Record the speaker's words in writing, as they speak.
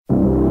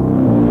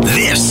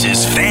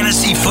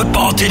Fantasy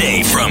Football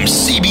Today from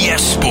CBS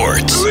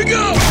Sports. Here we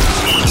go!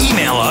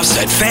 Email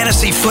us at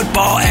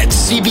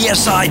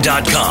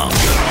fantasyfootball@cbsi.com.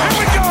 Here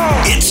we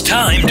go! It's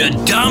time to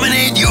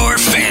dominate your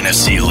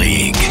fantasy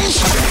league.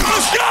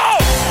 Let's go!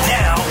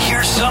 Now,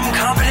 here's some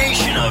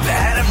combination of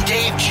Adam,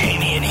 Dave,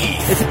 Jamie, and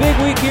Heath. It's a big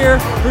week here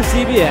for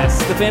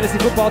CBS. The Fantasy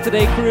Football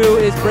Today crew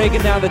is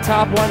breaking down the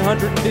top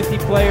 150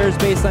 players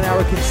based on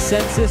our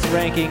consensus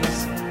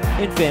rankings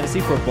in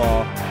fantasy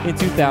football in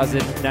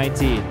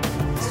 2019.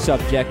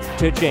 Subject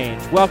to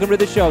change. Welcome to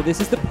the show.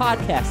 This is the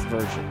podcast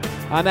version.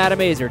 I'm Adam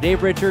Azer.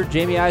 Dave Richard,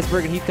 Jamie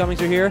Eisberg, and Heath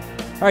Cummings are here.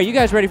 All right, you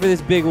guys ready for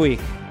this big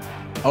week?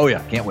 Oh,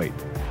 yeah. Can't wait.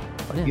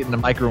 I'm getting the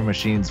Micro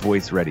Machines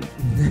voice ready.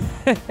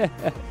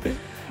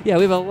 Yeah,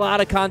 we have a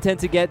lot of content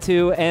to get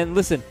to. And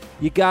listen,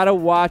 you got to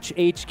watch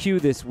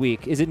HQ this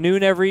week. Is it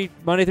noon every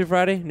Monday through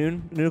Friday?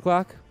 Noon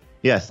o'clock?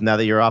 Yes, now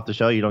that you're off the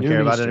show, you don't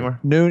care about it anymore?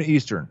 Noon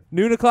Eastern.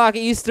 Noon o'clock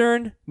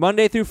Eastern,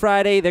 Monday through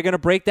Friday. They're going to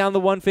break down the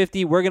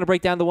 150. We're going to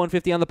break down the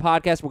 150 on the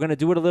podcast. We're going to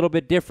do it a little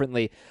bit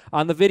differently.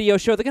 On the video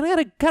show, they're going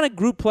to kind of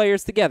group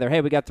players together. Hey,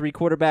 we got 3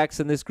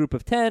 quarterbacks in this group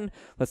of 10.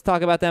 Let's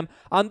talk about them.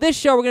 On this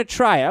show, we're going to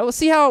try it. We'll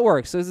see how it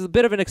works. So this is a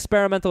bit of an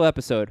experimental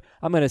episode.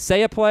 I'm going to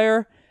say a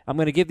player. I'm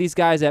going to give these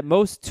guys at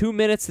most 2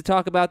 minutes to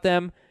talk about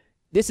them.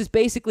 This is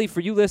basically for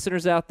you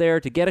listeners out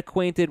there to get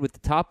acquainted with the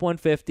top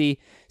 150.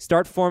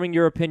 Start forming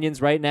your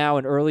opinions right now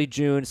in early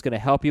June. It's going to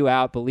help you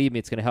out. Believe me,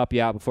 it's going to help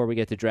you out before we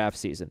get to draft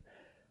season.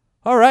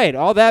 All right,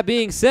 all that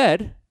being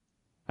said,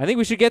 I think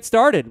we should get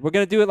started. We're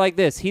going to do it like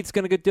this. Heath's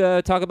going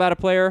to talk about a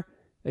player.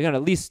 They're going to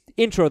at least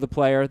intro the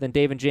player. Then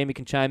Dave and Jamie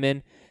can chime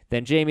in.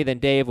 Then Jamie, then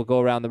Dave will go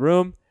around the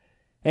room.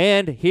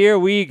 And here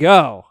we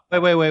go.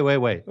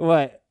 Wait.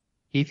 What?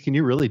 Heath, can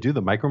you really do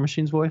the Micro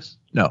Machines voice?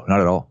 No,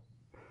 not at all.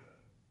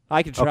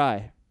 I can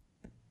try.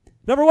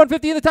 Number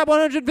 150 in the top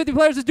 150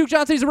 players is Duke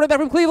Johnson. He's a running back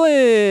from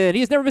Cleveland.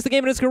 He has never missed a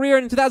game in his career.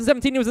 In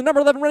 2017, he was the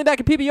number 11 running back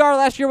in PPR.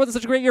 Last year wasn't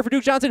such a great year for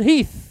Duke Johnson.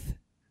 Heath.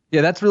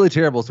 Yeah, that's really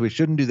terrible, so we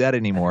shouldn't do that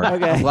anymore.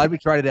 Okay. I'm glad we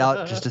tried it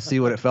out just to see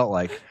what it felt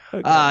like.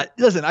 Okay.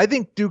 Listen, I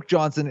think Duke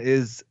Johnson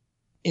is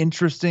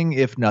interesting,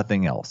 if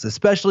nothing else,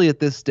 especially at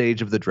this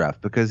stage of the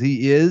draft, because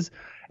he is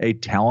a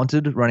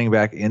talented running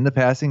back in the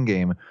passing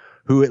game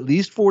who, at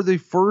least for the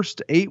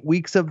first 8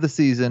 weeks of the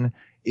season,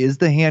 is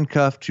the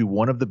handcuff to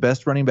one of the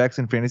best running backs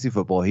in fantasy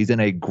football. He's in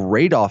a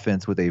great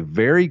offense with a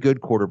very good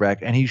quarterback,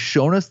 and he's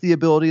shown us the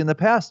ability in the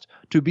past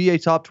to be a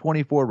top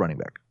 24 running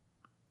back.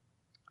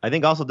 I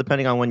think also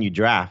depending on when you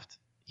draft,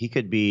 he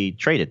could be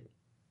traded.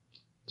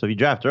 So if you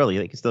draft early,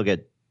 they can still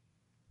get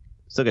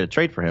a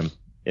trade for him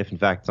if, in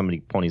fact, somebody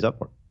ponies up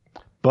for him.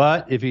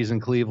 But if he's in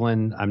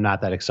Cleveland, I'm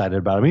not that excited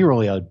about him. He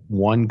only had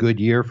one good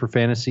year for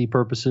fantasy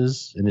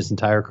purposes in his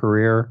entire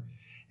career,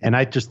 and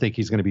I just think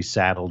he's going to be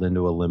saddled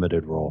into a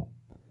limited role.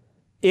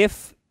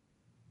 If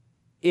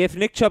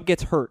Nick Chubb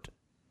gets hurt,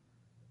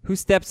 who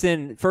steps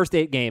in first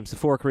 8 games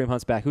before Kareem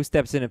Hunt's back? Who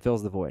steps in and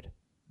fills the void?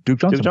 Duke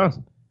Johnson. Duke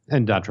Johnson.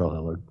 And Dontrell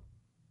Hilliard.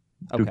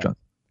 Okay. Duke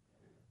Johnson.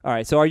 All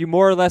right, so are you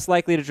more or less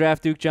likely to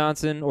draft Duke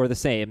Johnson, or the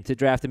same, to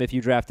draft him if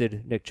you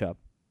drafted Nick Chubb?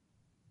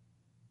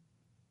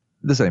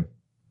 The same.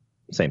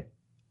 Same.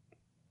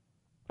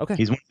 Okay.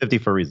 He's 150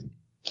 for a reason.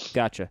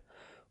 Gotcha.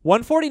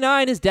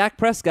 149 is Dak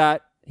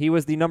Prescott. He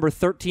was the number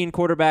 13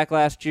 quarterback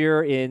last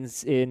year in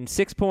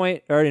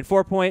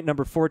 4-point,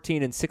 number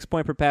 14 in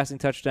 6-point per passing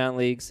touchdown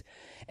leagues,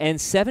 and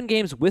 7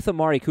 games with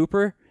Amari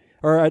Cooper,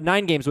 or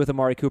 9 games with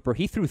Amari Cooper.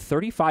 He threw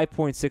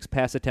 35.6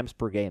 pass attempts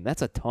per game.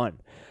 That's a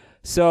ton.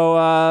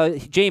 So,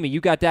 Jamie,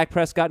 you got Dak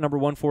Prescott, number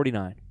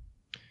 149.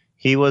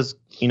 He was,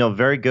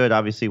 very good,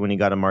 obviously, when he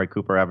got Amari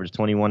Cooper, averaged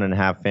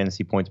 21.5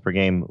 fantasy points per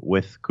game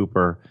with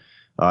Cooper,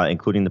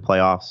 including the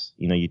playoffs.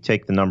 You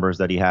take the numbers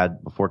that he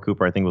had before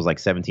Cooper, I think it was like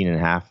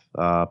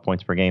 17.5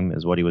 points per game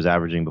is what he was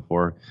averaging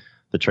before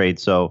the trade.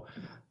 So,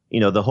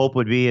 the hope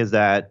would be is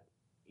that,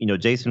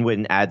 Jason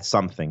Witten adds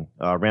something.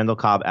 Randall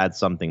Cobb adds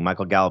something.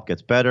 Michael Gallup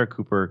gets better.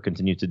 Cooper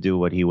continues to do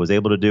what he was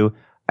able to do.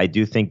 I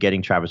do think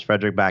getting Travis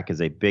Frederick back is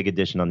a big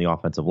addition on the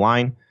offensive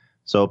line.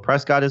 So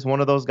Prescott is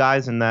one of those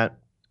guys in that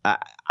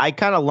I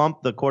kind of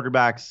lump the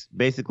quarterbacks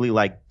basically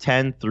like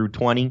 10 through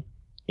 20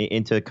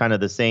 into kind of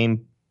the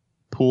same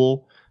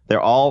pool. They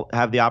all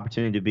have the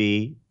opportunity to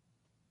be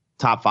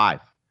top 5.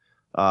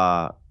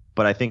 But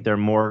I think they're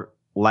more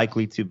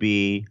likely to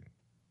be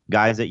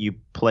guys that you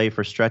play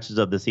for stretches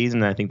of the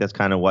season. And I think that's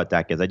kind of what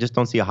Dak is. I just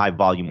don't see a high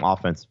volume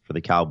offense for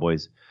the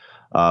Cowboys.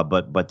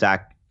 But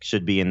Dak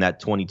should be in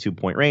that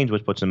 22-point range,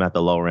 which puts him at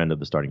the lower end of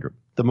the starting group.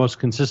 The most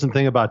consistent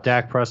thing about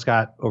Dak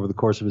Prescott over the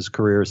course of his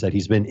career is that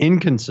he's been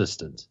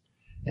inconsistent,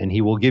 and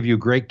he will give you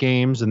great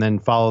games and then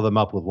follow them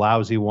up with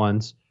lousy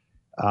ones.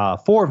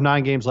 4 of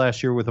 9 games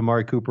last year with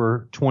Amari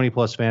Cooper,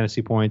 20-plus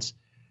fantasy points.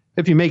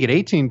 If you make it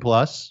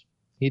 18-plus,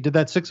 he did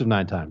that 6 of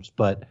 9 times.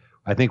 But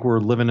I think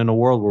we're living in a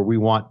world where we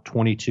want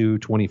 22,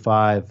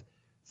 25,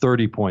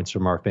 30 points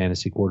from our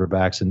fantasy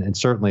quarterbacks, and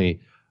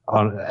certainly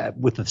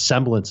with a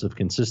semblance of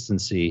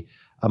consistency.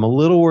 I'm a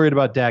little worried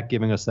about Dak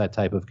giving us that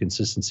type of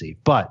consistency,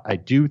 but I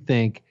do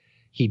think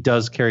he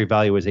does carry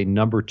value as a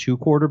number 2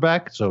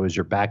 quarterback, so as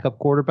your backup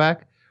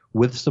quarterback,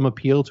 with some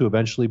appeal to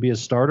eventually be a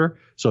starter.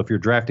 So if you're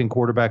drafting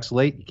quarterbacks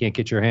late, you can't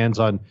get your hands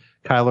on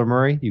Kyler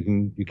Murray, you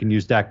can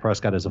use Dak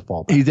Prescott as a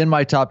fallback. He's in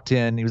my top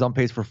 10. He was on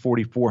pace for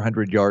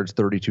 4,400 yards,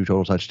 32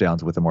 total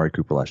touchdowns with Amari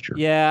Cooper last year.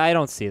 Yeah, I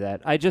don't see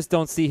that. I just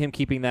don't see him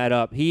keeping that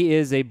up. He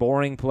is a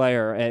boring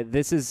player.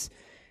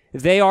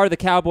 They are the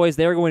Cowboys.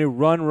 They're going to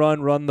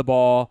run the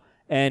ball.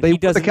 And he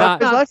does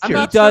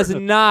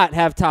not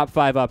have top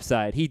 5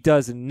 upside. He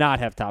does not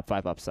have top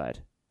 5 upside.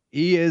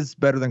 He is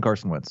better than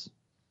Carson Wentz.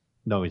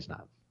 No, he's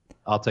not.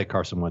 I'll take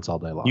Carson Wentz all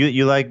day long.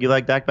 You like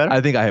Dak better? I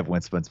think I have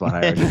Wentz spot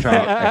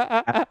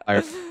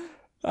higher.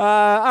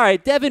 All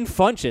right, Devin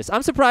Funchess.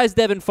 I'm surprised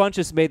Devin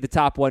Funchess made the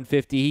top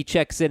 150. He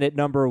checks in at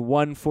number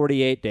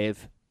 148,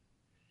 Dave.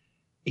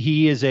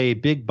 He is a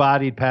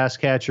big-bodied pass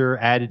catcher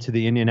added to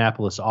the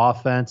Indianapolis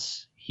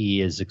offense.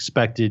 He is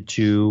expected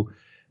to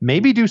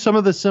maybe do some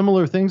of the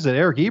similar things that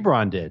Eric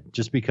Ebron did,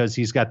 just because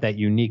he's got that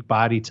unique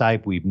body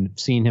type. We've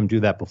seen him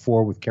do that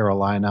before with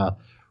Carolina,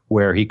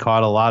 where he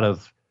caught a lot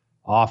of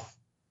off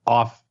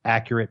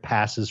accurate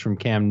passes from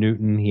Cam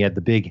Newton. He had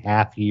the big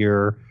half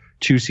year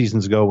 2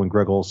 seasons ago when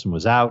Greg Olsen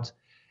was out.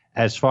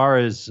 As far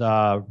as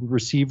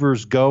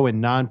receivers go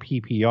in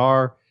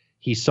non-PPR,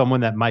 he's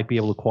someone that might be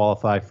able to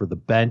qualify for the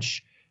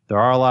bench. There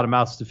are a lot of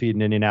mouths to feed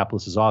in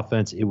Indianapolis'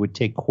 offense. It would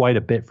take quite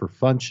a bit for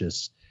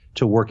Funchess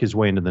to work his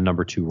way into the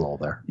number 2 role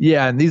there.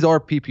 Yeah, and these are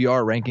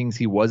PPR rankings.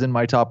 He was in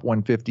my top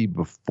 150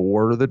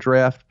 before the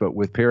draft, but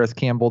with Paris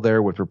Campbell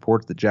there, with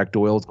reports that Jack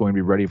Doyle is going to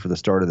be ready for the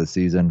start of the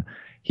season,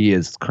 he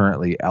is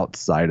currently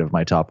outside of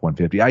my top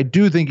 150. I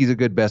do think he's a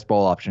good best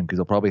ball option because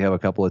he'll probably have a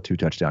couple of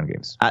 2-touchdown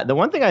games. The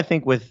one thing I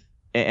think with,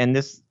 and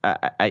this,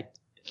 I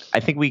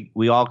think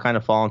we all kind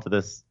of fall into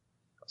this.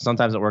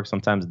 Sometimes it works,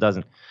 sometimes it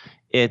doesn't.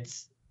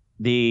 It's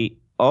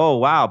oh,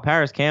 wow,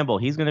 Paris Campbell,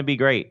 he's going to be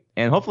great.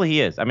 And hopefully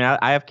he is. I mean,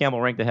 I have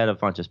Campbell ranked ahead of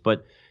Funchess,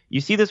 but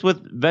you see this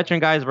with veteran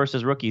guys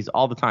versus rookies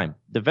all the time.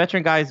 The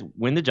veteran guys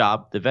win the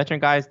job. The veteran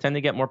guys tend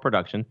to get more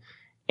production.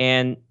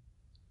 And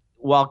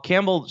while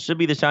Campbell should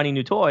be the shiny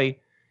new toy,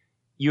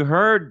 you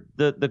heard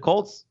the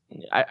Colts,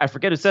 I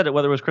forget who said it,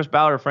 whether it was Chris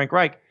Ballard or Frank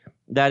Reich,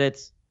 that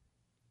it's,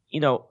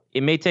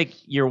 it may take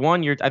year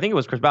 1, I think it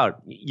was Chris Ballard,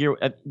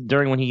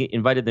 during when he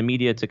invited the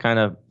media to kind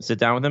of sit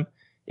down with him.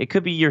 It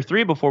could be year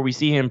 3 before we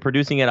see him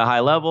producing at a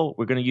high level.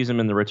 We're going to use him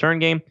in the return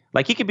game.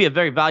 Like, he could be a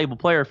very valuable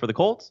player for the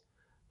Colts,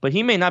 but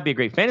he may not be a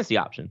great fantasy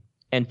option.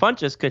 And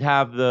Funchess could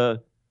have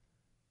the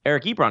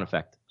Eric Ebron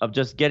effect of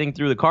just getting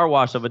through the car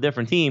wash of a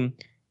different team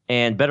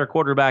and better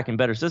quarterback and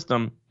better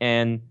system.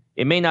 And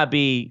it may not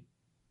be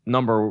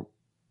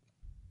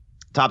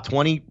top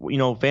 20,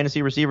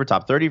 fantasy receiver,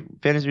 top 30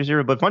 fantasy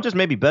receiver, but Funchess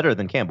may be better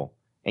than Campbell.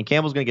 And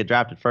Campbell's going to get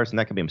drafted first, and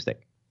that could be a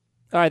mistake.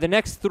 All right, the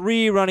next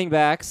 3 running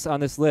backs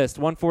on this list,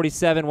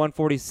 147,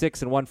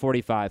 146, and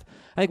 145.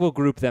 I think we'll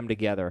group them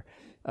together.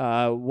 2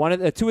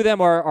 of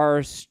them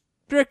are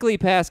strictly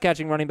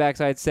pass-catching running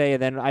backs, I'd say,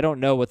 and then I don't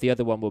know what the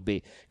other one will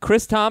be.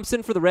 Chris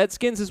Thompson for the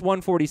Redskins is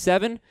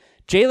 147.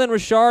 Jalen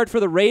Richard for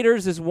the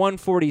Raiders is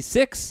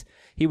 146.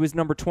 He was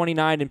number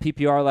 29 in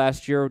PPR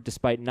last year,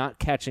 despite not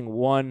catching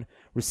 1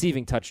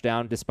 receiving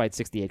touchdown, despite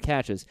 68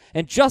 catches.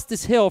 And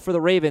Justice Hill for the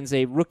Ravens,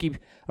 a rookie,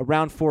 a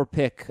round 4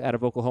 pick out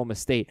of Oklahoma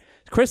State.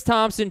 Chris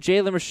Thompson,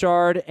 Jalen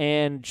Richard,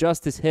 and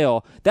Justice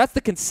Hill. That's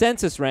the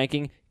consensus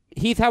ranking.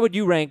 Heath, how would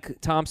you rank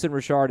Thompson,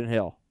 Richard, and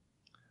Hill?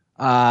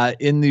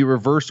 In the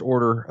reverse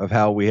order of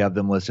how we have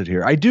them listed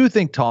here. I do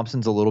think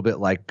Thompson's a little bit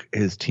like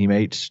his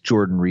teammate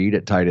Jordan Reed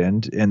at tight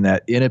end, in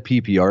that in a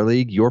PPR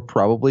league, you're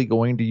probably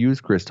going to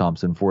use Chris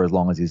Thompson for as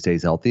long as he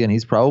stays healthy, and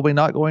he's probably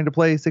not going to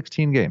play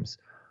 16 games.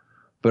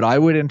 But I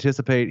would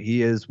anticipate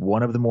he is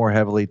one of the more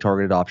heavily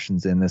targeted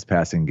options in this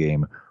passing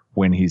game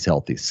when he's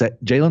healthy.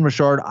 Jalen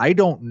Richard,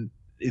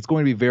 it's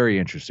going to be very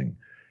interesting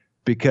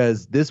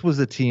because this was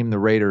a team, the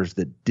Raiders,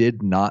 that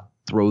did not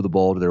throw the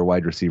ball to their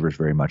wide receivers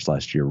very much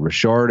last year.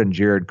 Richard and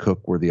Jared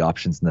Cook were the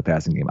options in the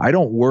passing game. I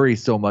don't worry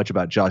so much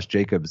about Josh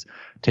Jacobs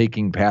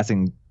taking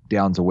passing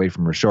downs away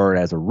from Richard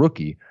as a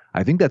rookie.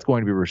 I think that's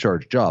going to be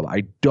Richard's job.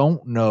 I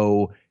don't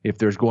know if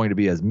there's going to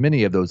be as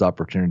many of those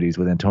opportunities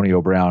with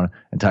Antonio Brown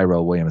and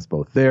Tyrell Williams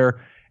both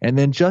there. And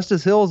then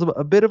Justice Hill is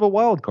a bit of a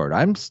wild card.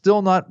 I'm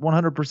still not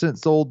 100%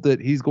 sold that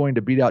he's going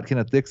to beat out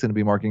Kenneth Dixon and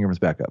be Mark Ingram's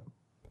backup.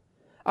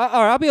 All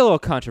right, I'll be a little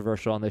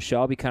controversial on this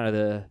show. I'll be kind of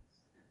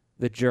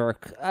the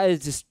jerk.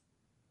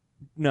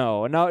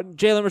 No,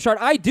 Jalen Richard.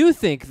 I do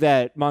think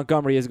that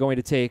Montgomery is going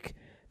to take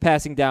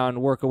passing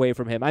down work away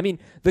from him. I mean,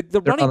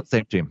 they're running on the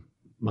same team.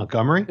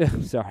 Montgomery?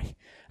 Sorry,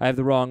 I have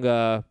the wrong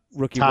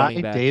rookie Ty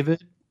running back.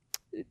 David?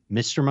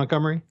 Mr.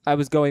 Montgomery? I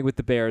was going with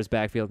the Bears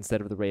backfield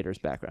instead of the Raiders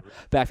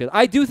backfield.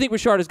 I do think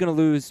Richard is going to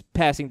lose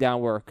passing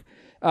down work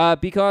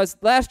because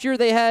last year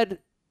they had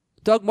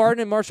Doug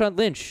Martin and Marshawn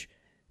Lynch.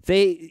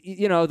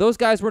 Those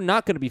guys were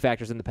not going to be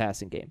factors in the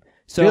passing game.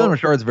 So Jalen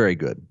Richard's very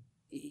good.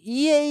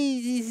 Yeah,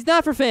 he's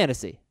not for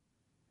fantasy.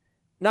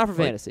 Not for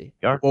fantasy.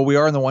 Well, we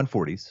are in the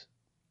 140s.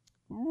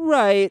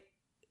 Right.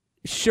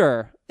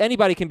 Sure.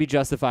 Anybody can be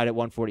justified at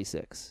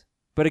 146.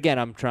 But again,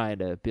 I'm trying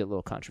to be a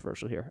little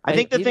controversial here. I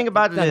think the thing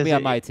about it is be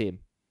on my team.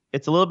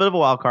 It's a little bit of a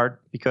wild card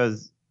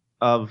because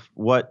of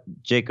what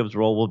Jacobs'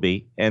 role will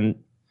be. And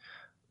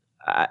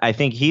I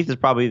think Heath is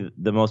probably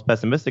the most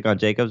pessimistic on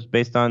Jacobs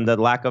based on the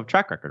lack of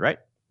track record, right?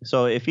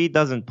 So if he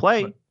doesn't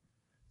play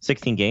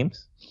 16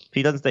 games, if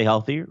he doesn't stay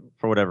healthy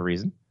for whatever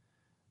reason,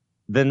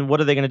 then what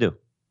are they going to do?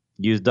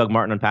 Use Doug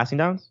Martin on passing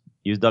downs?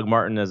 Use Doug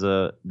Martin as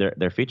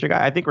their feature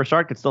guy? I think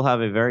Richard could still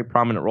have a very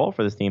prominent role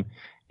for this team.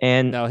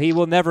 And no, he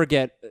will never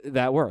get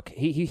that work.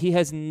 He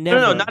has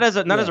never. No, not as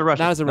a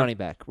rusher. Not as a running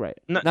back, right?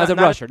 Not as a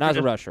rusher. Not as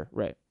a rusher,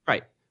 right?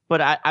 Right. But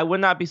I would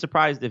not be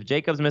surprised if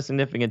Jacobs missed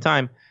significant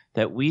time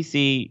that we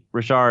see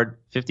Richard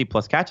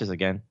 50-plus catches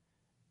again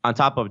on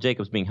top of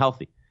Jacobs being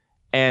healthy.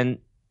 And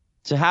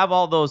to have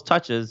all those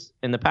touches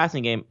in the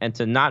passing game and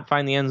to not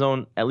find the end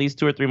zone at least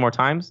 2 or 3 more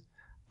times,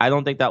 I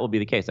don't think that will be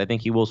the case. I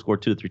think he will score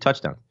 2 to 3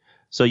 touchdowns.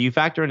 So you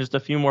factor in just a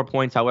few more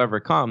points, however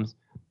it comes,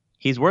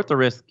 he's worth the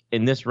risk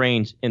in this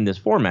range, in this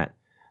format.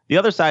 The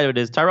other side of it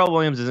is Tyrell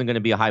Williams isn't going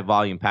to be a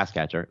high-volume pass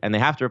catcher, and they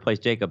have to replace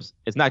Jacobs.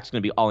 It's not just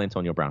going to be all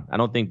Antonio Brown. I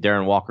don't think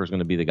Darren Walker is going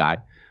to be the guy,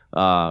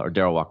 or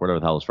Darrell Walker, whatever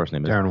the hell his first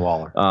name is. Darren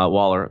Waller.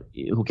 Waller,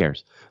 who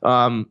cares?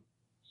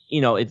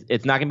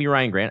 It's not going to be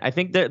Ryan Grant. I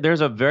think that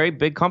there's a very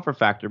big comfort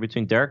factor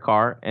between Derek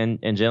Carr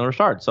and Jalen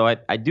Richard. So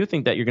I do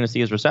think that you're going to see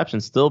his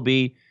receptions still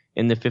be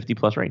in the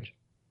 50-plus range.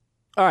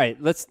 All right,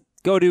 let's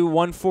go to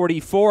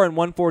 144 and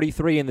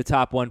 143 in the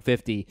top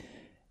 150.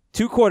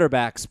 2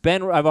 quarterbacks.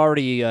 I've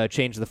already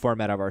changed the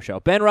format of our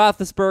show. Ben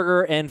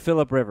Roethlisberger and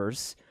Phillip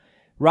Rivers.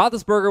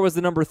 Roethlisberger was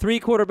the number 3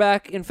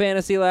 quarterback in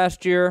fantasy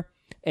last year,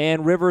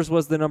 and Rivers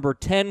was the number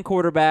 10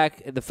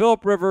 quarterback. The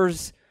Phillip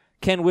Rivers,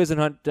 Ken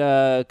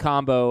Wisenhunt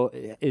combo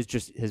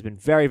has been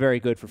very, very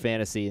good for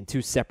fantasy in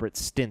 2 separate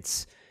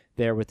stints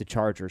there with the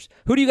Chargers.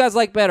 Who do you guys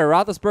like better,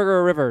 Roethlisberger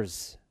or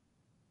Rivers?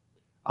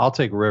 I'll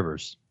take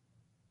Rivers.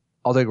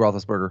 I'll take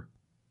Roethlisberger.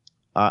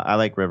 I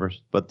like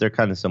Rivers, but they're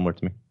kind of similar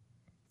to me.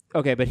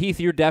 Okay, but Heath,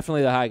 you're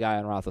definitely the high guy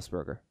on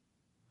Roethlisberger.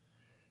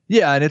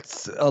 Yeah,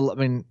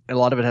 and a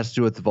lot of it has to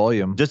do with the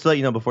volume. Just to let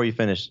you know before you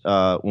finish,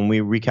 when we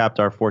recapped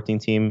our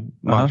 14-team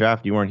mock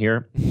draft, you weren't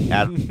here.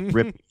 Adam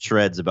ripped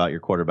shreds about your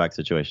quarterback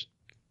situation.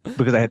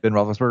 Because I had Ben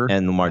Roethlisberger?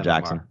 And Lamar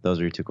Jackson. Those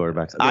are your 2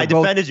 quarterbacks. I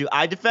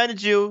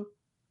defended you.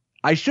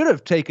 I should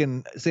have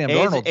taken Sam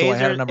Darnold, so I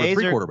had a number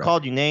 3 quarterback.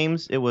 Called you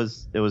names. It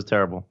was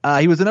terrible.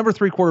 He was the number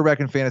 3 quarterback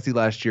in fantasy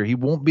last year. He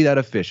won't be that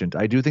efficient.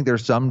 I do think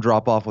there's some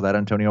drop off without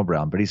Antonio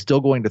Brown, but he's still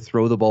going to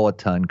throw the ball a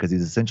ton because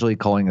he's essentially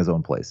calling his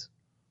own plays.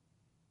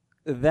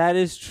 That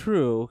is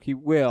true. He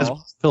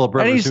will. Phillip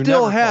Rivers, and he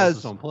still has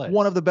his own plays.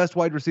 One of the best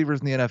wide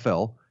receivers in the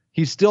NFL.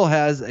 He still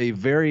has a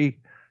very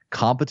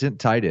competent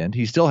tight end.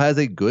 He still has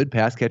a good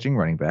pass catching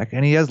running back,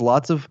 and he has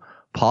lots of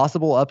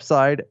possible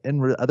upside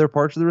in other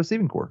parts of the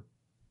receiving corps.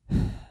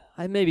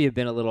 I maybe have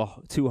been a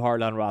little too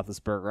hard on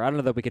Roethlisberger. I don't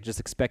know that we could just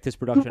expect his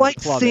production You like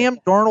to plummet. Sam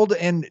Darnold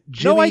and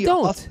Jimmy No, I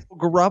don't.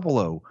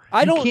 Garoppolo.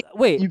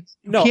 You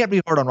can't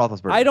be hard on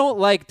Roethlisberger. I don't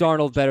like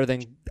Darnold better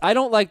than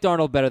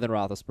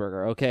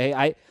Roethlisberger.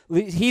 Okay,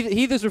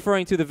 Heath is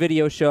referring to the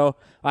video show.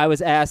 I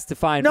was asked to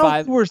find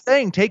 5. No, we're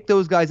saying take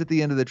those guys at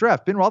the end of the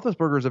draft. Ben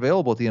Roethlisberger is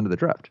available at the end of the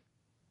draft.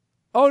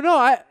 Oh no,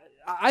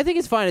 I think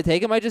it's fine to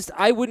take him.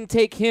 I wouldn't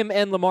take him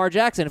and Lamar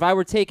Jackson. If I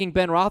were taking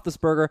Ben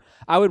Roethlisberger,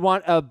 I would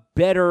want a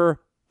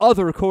better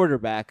other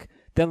quarterback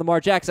than Lamar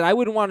Jackson. I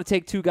wouldn't want to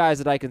take 2 guys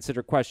that I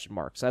consider question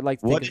marks. I'd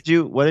like to.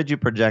 What did you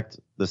project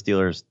the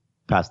Steelers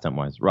pass attempt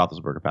wise?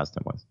 Roethlisberger pass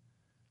attempt wise.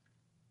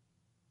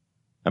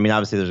 I mean,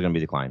 obviously there's going to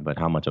be a decline, but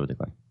how much of a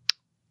decline?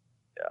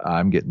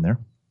 I'm getting there.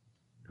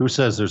 Who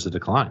says there's a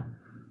decline?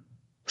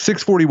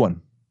 641.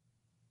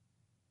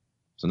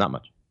 So not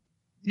much.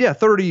 Yeah,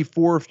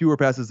 34 fewer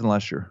passes than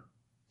last year.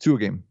 2 a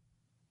game.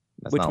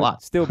 That's Which not a would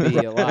lot. still be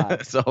a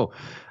lot. So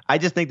I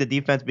just think the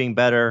defense being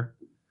better.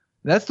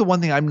 That's the one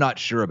thing I'm not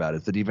sure about,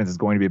 if the defense is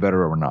going to be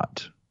better or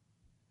not.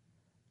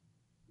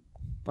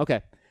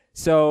 Okay.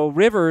 So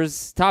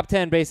Rivers, top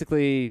 12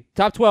 basically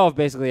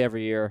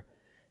every year.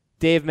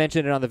 Dave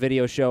mentioned it on the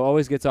video show,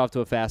 always gets off to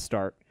a fast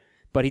start.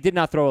 But he did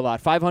not throw a lot.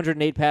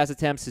 508 pass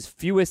attempts, his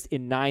fewest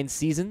in 9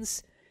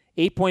 seasons.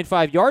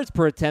 8.5 yards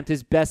per attempt,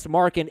 his best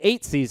mark in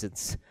 8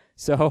 seasons.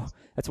 So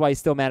that's why he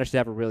still managed to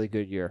have a really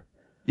good year.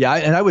 Yeah,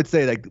 and I would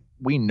say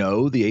we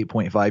know the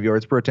 8.5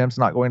 yards per attempt is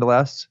not going to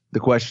last.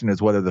 The question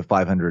is whether the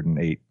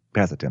 508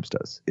 pass attempts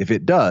does. If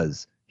it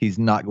does, he's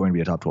not going to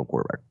be a top 12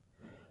 quarterback.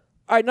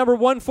 All right, number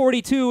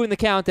 142 in the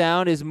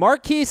countdown is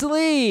Marquise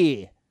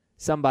Lee.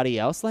 Somebody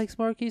else likes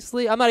Marquise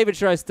Lee? I'm not even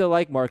sure I still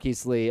like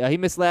Marquise Lee. He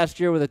missed last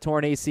year with a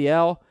torn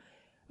ACL.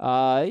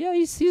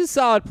 He's a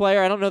solid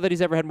player. I don't know that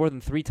he's ever had more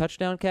than 3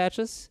 touchdown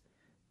catches.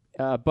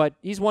 But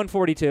he's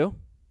 142.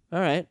 All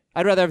right.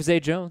 I'd rather have Zay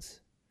Jones.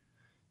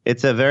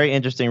 It's a very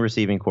interesting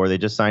receiving core. They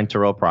just signed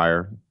Terrell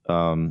Pryor.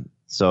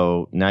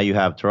 So now you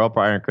have Terrell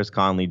Pryor and Chris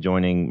Conley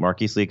joining,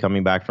 Marquise Lee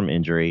coming back from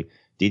injury.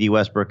 D.D.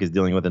 Westbrook is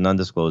dealing with an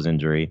undisclosed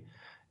injury.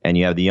 And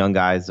you have the young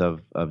guys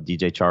of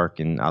DJ Chark,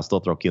 and I'll still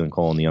throw Keelan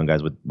Cole and the young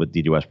guys with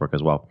D.D. Westbrook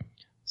as well.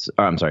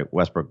 I'm sorry,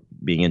 Westbrook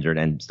being injured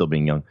and still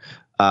being young.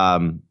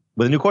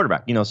 With a new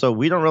quarterback, so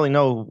we don't really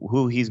know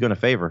who he's going to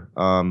favor.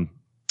 You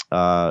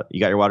got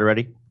your water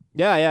ready?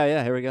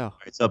 Yeah. Here we go.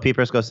 So Pete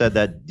Prisco said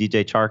that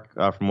DJ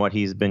Chark, from what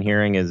he's been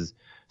hearing, is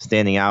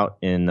standing out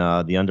in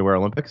the underwear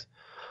Olympics.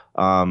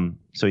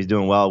 So he's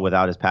doing well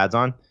without his pads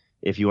on.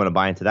 If you want to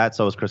buy into that,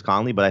 so is Chris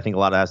Conley. But I think a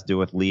lot of that has to do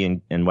with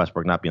Lee and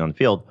Westbrook not being on the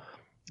field.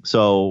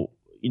 So,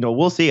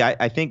 we'll see.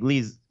 I think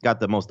Lee's got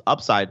the most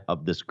upside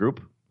of this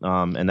group,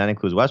 and that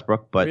includes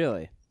Westbrook. But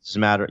really, it's just a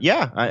matter.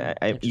 Yeah,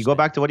 you go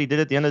back to what he did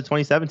at the end of the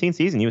 2017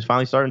 season. He was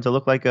finally starting to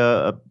look like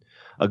a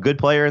good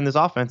player in this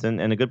offense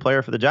and a good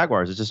player for the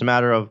Jaguars. It's just a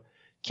matter of,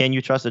 can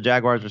you trust a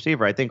Jaguars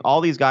receiver? I think all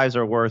these guys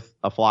are worth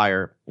a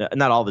flyer.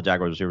 Not all the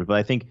Jaguars receivers, but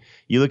I think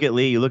you look at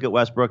Lee, you look at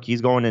Westbrook.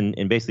 He's going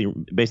in basically,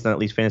 based on at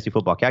least Fantasy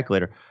Football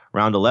Calculator,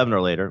 round 11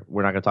 or later.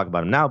 We're not going to talk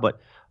about him now, but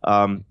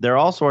they're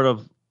all sort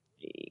of,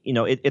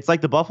 it's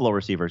like the Buffalo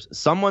receivers.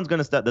 Someone's going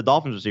to step, the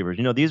Dolphins receivers.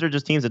 These are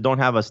just teams that don't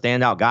have a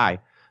standout guy.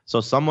 So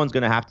someone's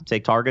going to have to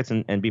take targets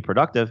and be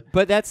productive.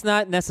 But that's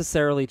not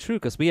necessarily true,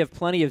 because we have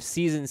plenty of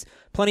teams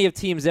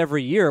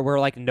every year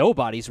where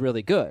nobody's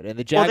really good, and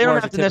the Jaguars. Well, they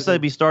don't have to necessarily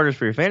be starters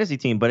for your fantasy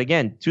team, but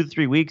again, 2 to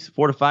 3 weeks,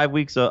 4 to 5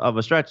 weeks of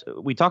a stretch.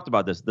 We talked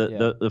about this.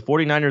 The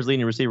 49ers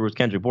leading receiver was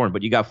Kendrick Bourne,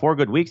 but you got 4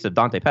 good weeks of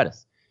Dante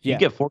Pettis. You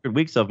get 4 good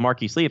weeks of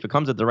Marquise Lee. If it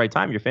comes at the right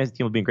time, your fantasy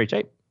team will be in great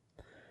shape.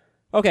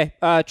 Okay,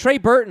 Trey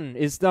Burton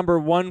is number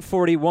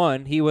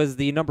 141. He was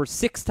the number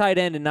 6 tight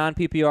end in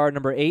non-PPR,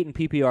 number 8 in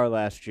PPR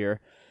last year.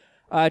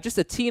 Just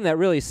a team that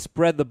really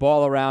spread the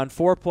ball around.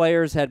 4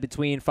 players had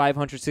between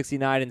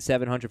 569 and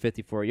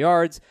 754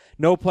 yards.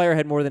 No player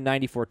had more than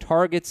 94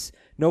 targets.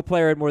 No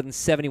player had more than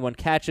 71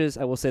 catches.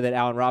 I will say that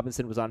Allen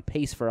Robinson was on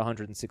pace for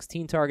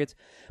 116 targets.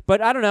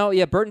 But I don't know.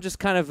 Yeah, Burton just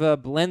kind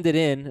of blended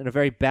in a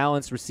very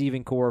balanced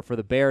receiving core for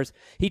the Bears.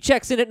 He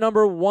checks in at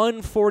number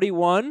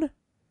 141.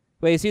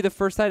 Wait, is he the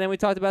first tight end we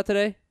talked about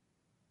today?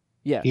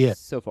 Yes, yeah.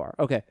 So far.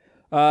 Okay.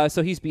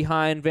 So he's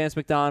behind Vance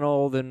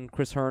McDonald and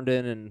Chris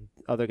Herndon and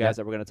other guys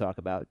that we're going to talk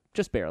about,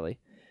 just barely.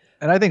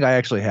 And I think I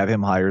actually have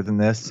him higher than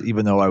this,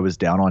 even though I was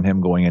down on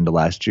him going into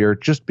last year,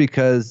 just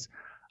because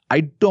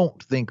I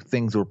don't think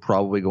things were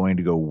probably going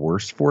to go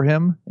worse for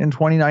him in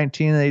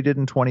 2019 than they did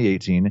in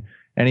 2018.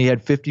 And he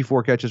had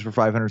 54 catches for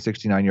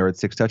 569 yards,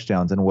 6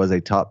 touchdowns, and was a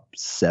top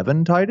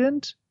 7 tight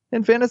end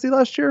in fantasy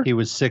last year. He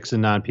was 6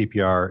 in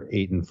non-PPR,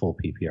 8 in full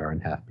PPR,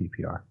 and half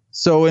PPR.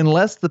 So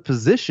unless the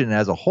position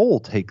as a whole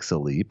takes a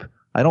leap,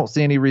 I don't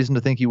see any reason to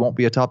think he won't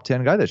be a top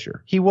 10 guy this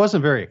year. He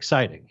wasn't very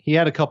exciting. He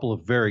had a couple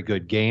of very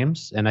good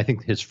games, and I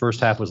think his first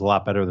half was a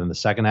lot better than the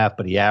second half,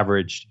 but he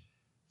averaged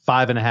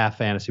 5.5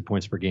 fantasy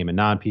points per game in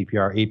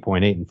non-PPR,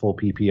 8.8 in full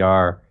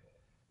PPR.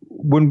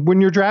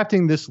 When you're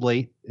drafting this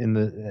late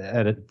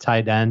at a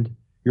tight end,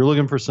 you're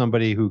looking for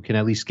somebody who can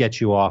at least get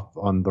you off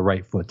on the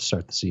right foot to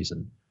start the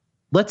season.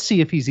 Let's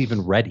see if he's even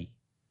ready.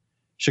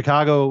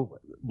 Chicago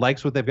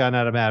likes what they've gotten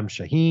out of Adam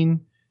Shaheen.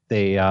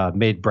 They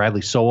made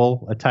Bradley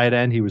Sowell a tight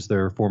end. He was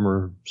their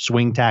former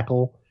swing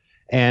tackle,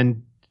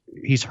 and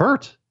he's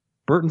hurt.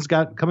 Burton's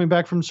coming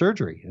back from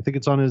surgery. I think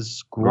it's on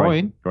his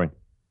groin.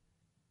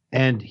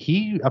 And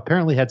he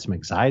apparently had some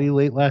anxiety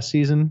late last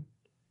season,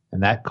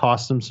 and that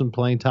cost him some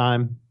playing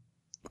time.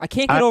 I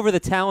can't get over the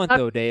talent,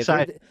 though, Dave.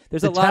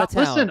 There's a lot of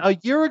talent. Listen, a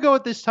year ago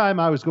at this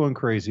time, I was going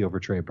crazy over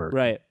Trey Burton.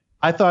 Right.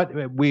 I thought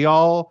we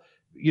all...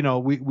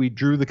 we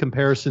drew the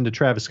comparison to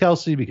Travis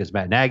Kelce because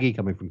Matt Nagy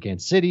coming from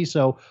Kansas City.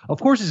 So, of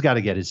course, he's got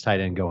to get his tight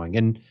end going.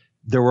 And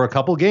there were a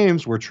couple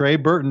games where Trey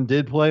Burton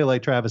did play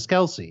like Travis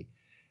Kelce.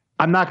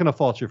 I'm not going to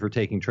fault you for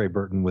taking Trey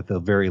Burton with a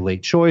very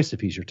late choice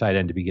if he's your tight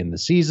end to begin the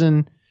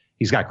season.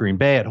 He's got Green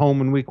Bay at home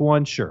in week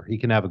 1. Sure, he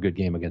can have a good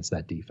game against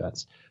that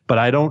defense. But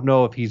I don't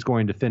know if he's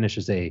going to finish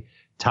as a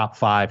top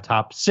 5,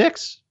 top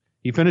 6.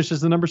 He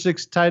finishes the number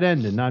 6 tight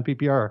end in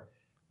non-PPR.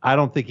 I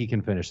don't think he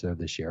can finish there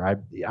this year.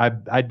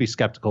 I'd be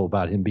skeptical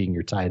about him being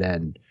your tight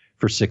end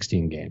for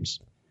 16 games.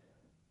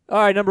 All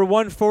right, number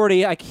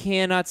 140. I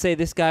cannot say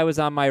this guy was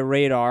on my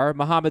radar.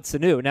 Mohamed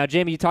Sanu. Now,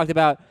 Jamie, you talked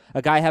about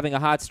a guy having a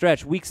hot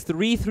stretch. Weeks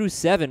 3 through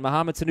 7,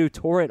 Mohamed Sanu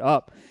tore it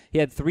up. He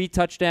had 3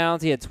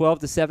 touchdowns. He had 12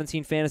 to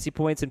 17 fantasy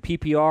points in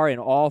PPR in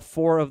all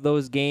 4 of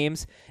those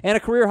games. And a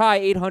career high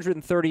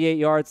 838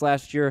 yards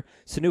last year.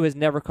 Sanu has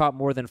never caught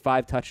more than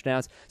 5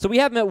 touchdowns. So we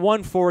have him at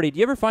 140. Do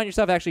you ever find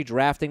yourself actually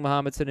drafting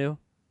Mohamed Sanu?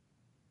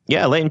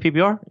 Yeah, late in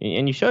PPR,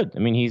 and you should. I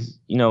mean, he's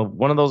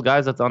one of those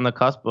guys that's on the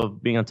cusp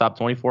of being a top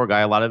 24 guy.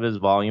 A lot of his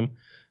volume,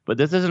 but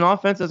this is an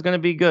offense that's going to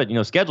be good.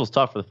 Schedule's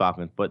tough for the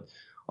Falcons, but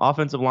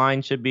offensive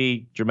line should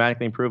be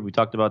dramatically improved. We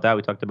talked about that.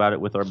 We talked about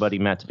it with our buddy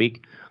Matt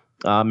Speak.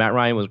 Matt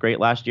Ryan was great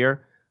last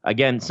year.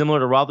 Again, similar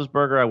to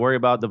Roethlisberger, I worry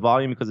about the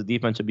volume because the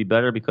defense should be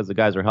better because the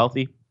guys are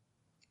healthy.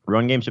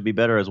 Run game should be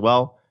better as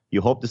well. You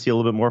hope to see a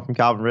little bit more from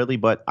Calvin Ridley,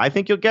 but I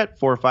think you'll get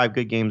 4 or 5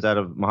 good games out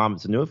of Mohamed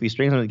Sanu if he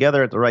strings them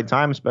together at the right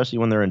time, especially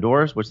when they're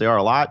indoors, which they are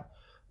a lot.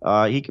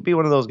 He could be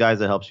one of those guys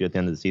that helps you at the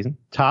end of the season.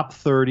 Top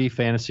 30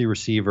 fantasy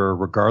receiver,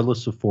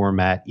 regardless of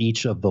format,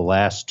 each of the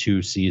last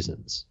 2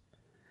 seasons.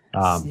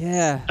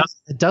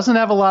 It doesn't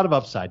have a lot of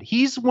upside.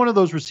 He's one of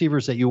those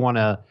receivers that you want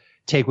to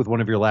take with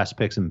one of your last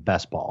picks in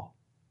best ball.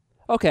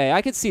 Okay,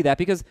 I could see that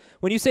because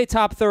when you say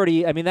top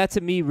 30, I mean, that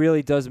to me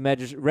really does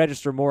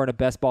register more in a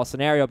best ball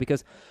scenario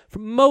because for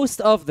most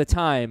of the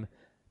time,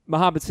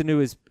 Mohamed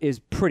Sanu is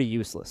pretty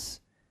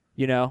useless,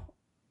 you know?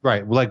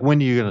 Right. Like, when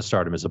are you going to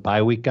start him as a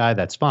bye week guy?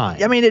 That's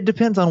fine. I mean, it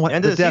depends on what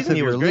End the of the depth season, of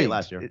he your was great league.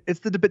 last year. It's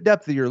the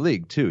depth of your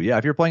league too. Yeah,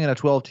 if you're playing in a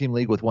 12-team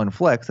league with one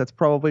flex, that's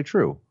probably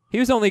true. He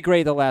was only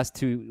great the last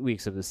 2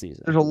 weeks of the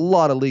season. There's a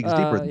lot of leagues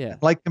deeper. Than yeah.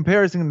 that. Like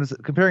comparing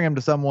him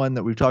to someone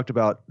that we've talked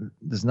about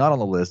that's not on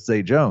the list,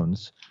 Zay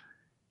Jones.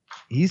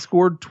 He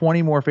scored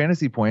 20 more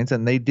fantasy points,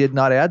 and they did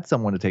not add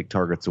someone to take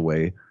targets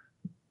away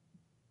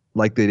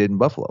like they did in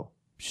Buffalo.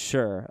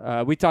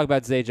 Sure. We talked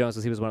about Zay Jones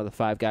because he was one of the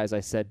 5 guys I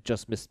said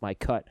just missed my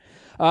cut.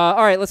 All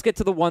right, let's get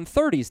to the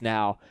 130s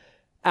now.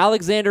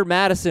 Alexander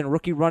Mattison,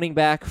 rookie running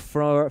back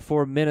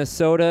for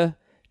Minnesota.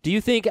 Do you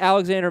think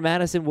Alexander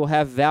Mattison will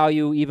have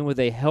value even with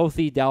a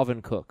healthy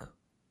Dalvin Cook?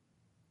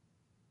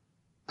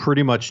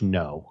 Pretty much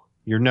no.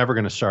 You're never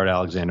going to start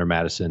Alexander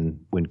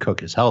Mattison when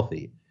Cook is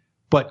healthy.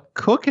 But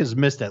Cook has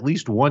missed at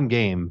least one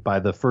game by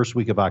the first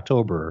week of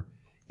October.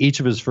 Each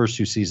of his first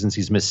 2 seasons,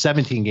 he's missed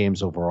 17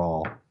 games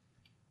overall.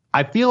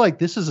 I feel like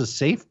this is a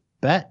safe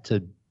bet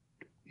to,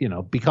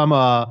 become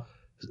a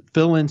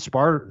fill-in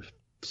starter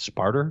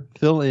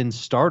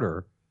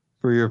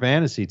for your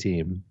fantasy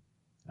team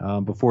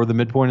before the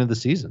midpoint of the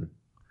season.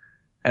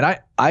 And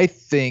I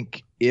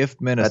think if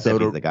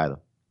Minnesota the guy,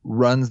 though,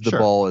 runs the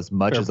ball as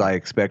much as I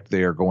expect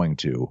they are going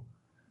to,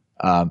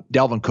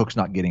 Dalvin Cook's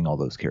not getting all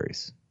those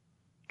carries.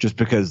 Just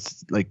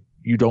because,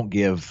 you don't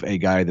give a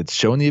guy that's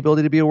shown the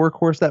ability to be a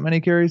workhorse that many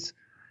carries,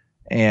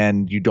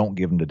 and you don't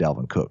give him to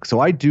Dalvin Cook. So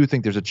I do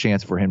think there's a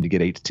chance for him to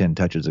get 8 to 10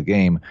 touches a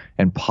game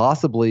and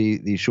possibly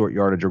the short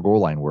yardage or goal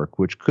line work,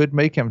 which could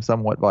make him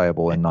somewhat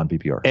viable in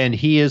non-PPR. And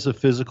he is a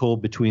physical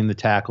between the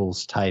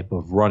tackles type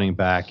of running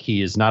back.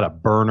 He is not a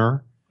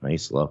burner.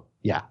 he's slow.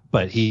 Yeah,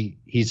 but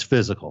he's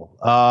physical.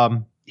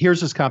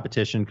 Here's his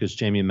competition, because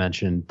Jamie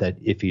mentioned that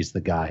if he's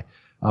the guy.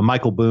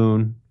 Michael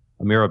Boone,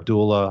 Amir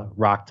Abdullah,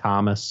 Rock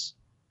Thomas.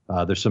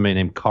 There's somebody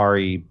named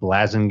Kari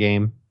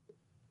Blasingame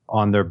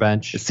on their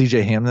bench. Is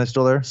CJ Ham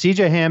still there?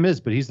 CJ Ham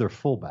is, but he's their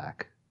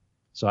fullback.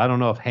 So I don't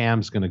know if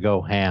Ham's going to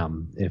go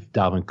ham if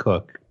Dalvin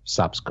Cook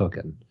stops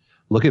cooking.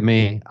 Look at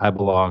me. I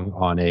belong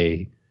on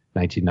a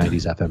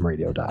 1990s FM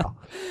radio dial.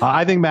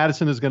 I think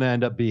Madison is going to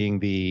end up being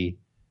the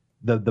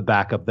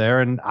backup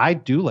there. And I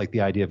do like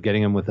the idea of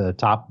getting him with a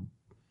top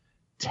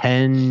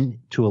 10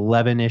 to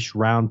 11-ish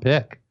round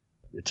pick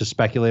to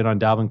speculate on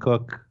Dalvin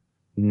Cook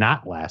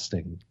not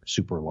lasting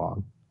super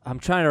long. I'm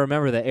trying to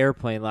remember the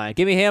airplane line.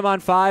 Give me Ham on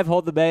 5,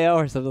 hold the Bayo,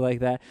 or something like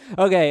that.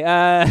 Okay,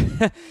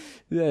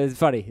 it's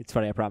funny. It's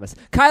funny, I promise.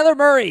 Kyler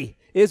Murray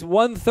is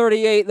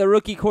 138. The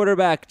rookie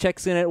quarterback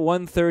checks in at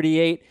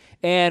 138.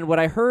 And what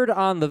I heard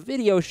on the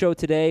video show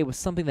today was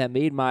something that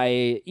made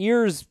my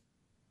ears,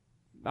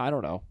 I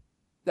don't know.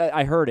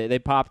 I heard it. They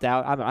popped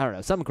out. I don't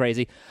know. Something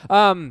crazy.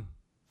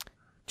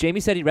 Jamie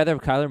said he'd rather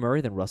have Kyler Murray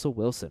than Russell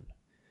Wilson.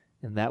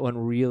 And that one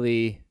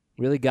really,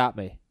 really got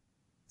me.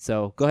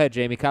 So go ahead,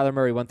 Jamie. Kyler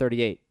Murray,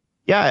 138.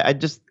 Yeah, I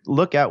just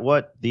look at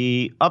what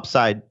the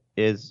upside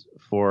is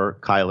for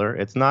Kyler.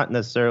 It's not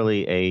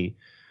necessarily a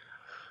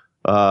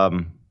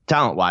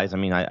talent-wise. I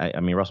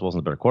mean, Russell Wilson's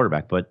a better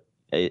quarterback, but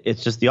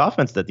it's just the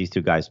offense that these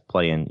two guys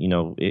play in. You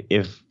know,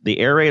 if the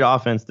air raid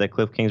offense that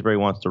Cliff Kingsbury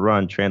wants to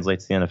run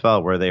translates to the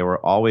NFL, where they were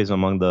always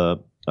among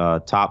the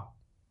top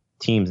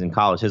teams in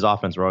college, his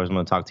offense were always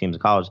among the top teams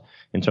in college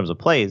in terms of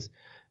plays,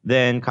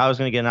 then Kyler's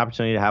going to get an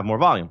opportunity to have more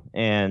volume.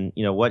 And,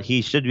 you know, what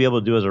he should be able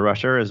to do as a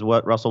rusher is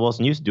what Russell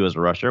Wilson used to do as a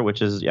rusher,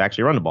 which is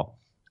actually run the ball.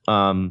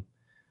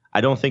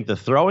 I don't think the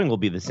throwing will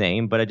be the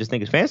same, but I just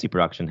think his fantasy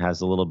production has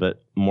a little bit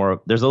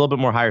more. There's a little bit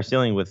more higher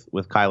ceiling with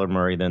Kyler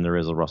Murray than there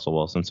is with Russell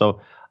Wilson. So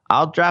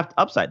I'll draft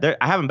upside.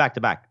 I have them back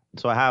to back.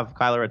 So I have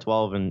Kyler at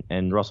 12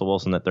 and Russell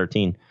Wilson at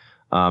 13.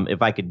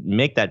 If I could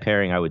make that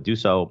pairing, I would do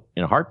so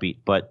in a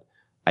heartbeat, but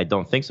I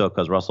don't think so,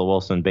 because Russell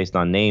Wilson, based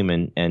on name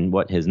and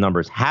what his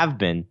numbers have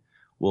been,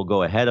 will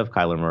go ahead of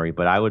Kyler Murray,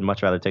 but I would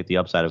much rather take the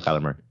upside of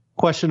Kyler Murray.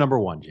 Question number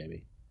 1,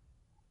 Jamie.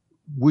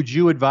 Would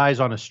you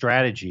advise on a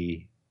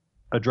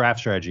draft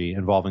strategy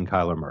involving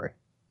Kyler Murray?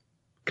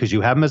 Because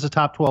you have him as a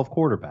top 12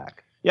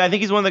 quarterback. Yeah, I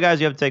think he's one of the guys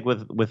you have to take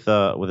with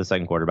a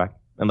second quarterback.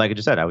 And like I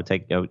just said, I would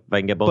take, if I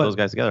can get both those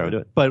guys together, I would do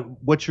it. But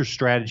what's your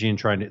strategy in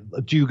trying to?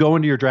 Do you go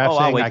into your draft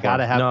saying I got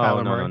to have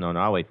Kyler Murray? No,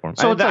 I'll wait for him.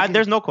 So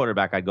there's no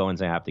quarterback I'd go and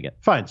say I have to get.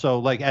 Fine. So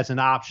like as an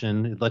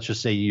option, let's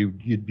just say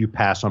you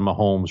pass on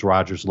Mahomes,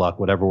 Rodgers, Luck,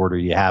 whatever order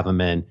you have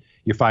them in.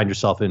 You find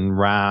yourself in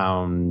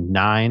round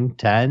 9,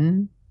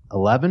 10,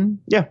 11.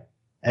 Yeah.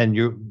 And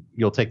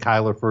you'll take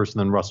Kyler first and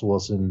then Russell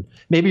Wilson.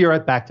 Maybe you're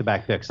at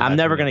back-to-back picks. I'm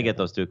never going to get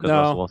those two because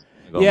Russell Wilson.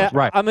 Yeah,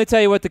 right. I'm going to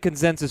tell you what the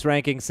consensus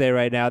rankings say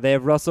right now. They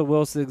have Russell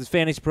Wilson's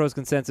Fantasy Pros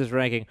consensus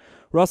ranking.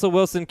 Russell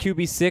Wilson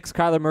QB 6,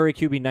 Kyler Murray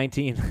QB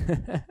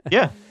 19.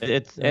 Yeah,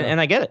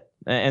 and I get it.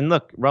 And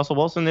look, Russell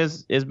Wilson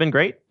has been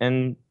great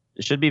and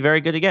should be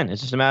very good again.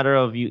 It's just a matter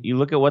of you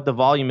look at what the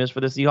volume is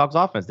for the Seahawks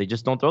offense. They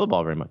just don't throw the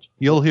ball very much.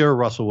 You'll hear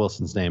Russell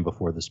Wilson's name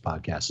before this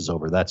podcast is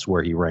over. That's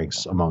where he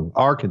ranks among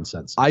our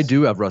consensus. I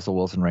do have Russell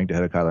Wilson ranked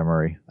ahead of Kyler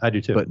Murray. I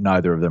do too. But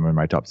neither of them are in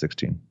my top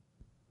 16.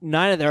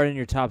 9 of them are in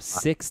your top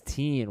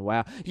 16.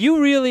 Wow.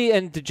 You really,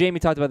 and Jamie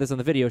talked about this on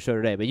the video show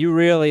today, but you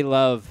really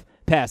love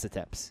pass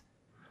attempts.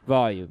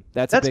 Volume.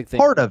 That's a big thing.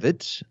 That's part of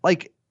it.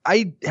 Like,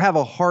 I have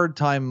a hard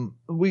time.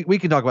 We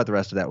can talk about the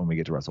rest of that when we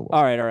get to Russell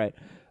Wilson. All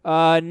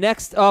right.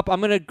 Next up, I'm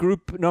going to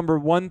group number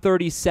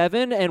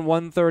 137 and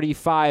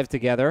 135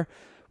 together.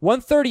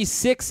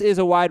 136 is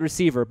a wide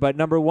receiver, but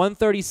number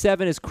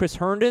 137 is Chris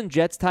Herndon,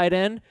 Jets tight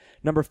end,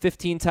 number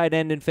 15 tight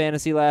end in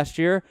fantasy last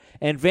year.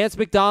 And Vance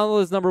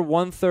McDonald is number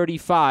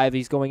 135.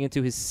 He's going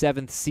into his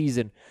 7th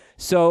season.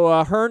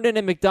 So Herndon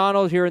and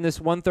McDonald here in this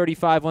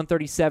 135,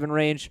 137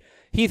 range.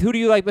 Heath, who do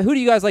you like? Who do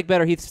you guys like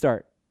better? Heath,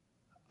 start.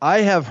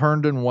 I have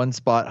Herndon one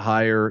spot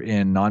higher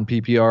in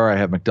non-PPR. I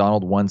have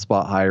McDonald one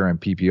spot higher in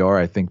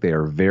PPR. I think they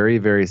are very,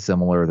 very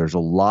similar. There's a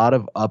lot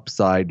of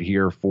upside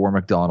here for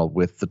McDonald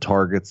with the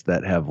targets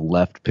that have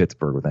left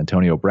Pittsburgh, with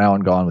Antonio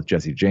Brown gone, with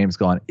Jesse James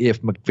gone.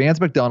 If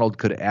Vance McDonald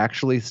could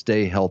actually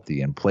stay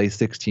healthy and play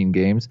 16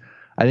 games,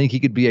 I think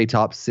he could be a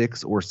top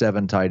 6 or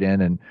 7 tight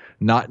end, and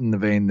not in the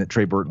vein that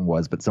Trey Burton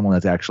was, but someone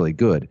that's actually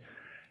good.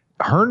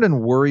 Herndon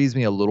worries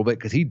me a little bit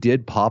because he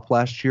did pop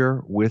last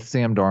year with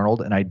Sam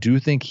Darnold, and I do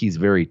think he's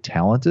very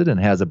talented and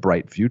has a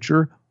bright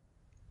future.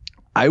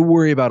 I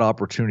worry about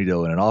opportunity,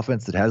 though, in an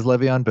offense that has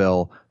Le'Veon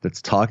Bell,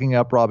 that's talking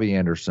up Robbie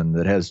Anderson,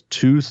 that has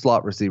 2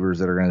 slot receivers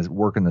that are going to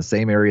work in the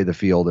same area of the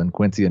field, and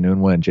Quincy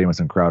Enunwa and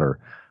Jamison Crowder.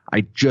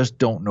 I just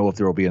don't know if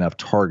there will be enough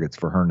targets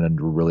for Herndon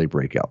to really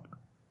break out.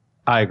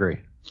 I agree.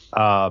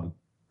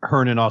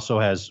 Herndon also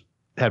has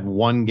had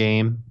one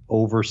game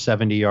over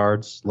 70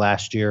 yards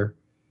last year.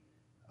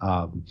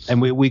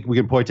 And we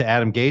can point to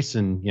Adam Gase,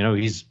 and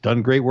he's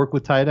done great work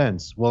with tight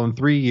ends. Well, in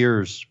 3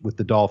 years with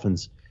the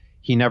Dolphins,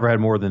 he never had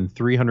more than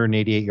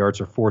 388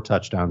 yards or 4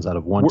 touchdowns out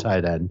of one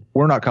tight end.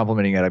 We're not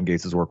complimenting Adam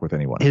Gase's work with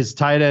anyone. His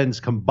tight ends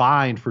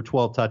combined for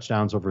 12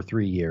 touchdowns over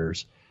 3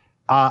 years.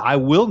 I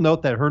will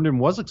note that Herndon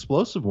was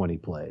explosive when he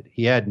played.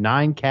 He had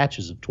 9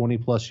 catches of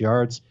 20-plus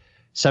yards,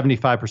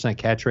 75%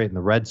 catch rate in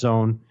the red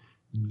zone.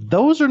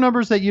 Those are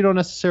numbers that you don't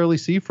necessarily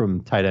see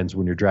from tight ends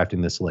when you're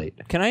drafting this late.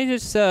 Can I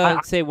just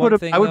say one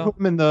thing? I would put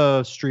him in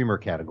the streamer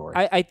category.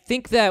 I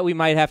think that we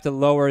might have to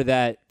lower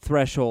that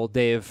threshold,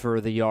 Dave, for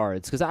the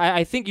yards, because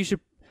I think you should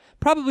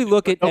probably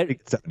look at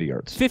 70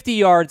 yards. 50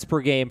 yards per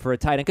game for a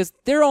tight end, because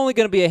there are only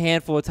going to be a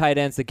handful of tight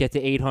ends that get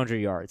to 800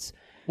 yards.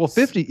 Well,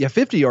 50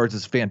 yards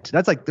is fantastic.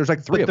 That's like there's 3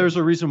 but of there's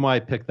them. a reason why I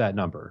picked that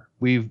number.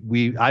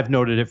 I've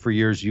noted it for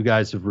years. You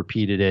guys have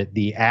repeated it.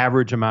 The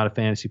average amount of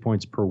fantasy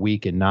points per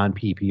week in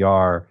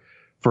non-PPR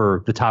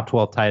for the top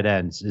 12 tight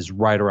ends is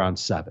right around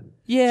 7.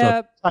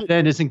 Yeah. So tight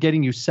end isn't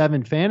getting you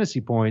 7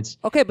 fantasy points.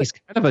 Okay, but he's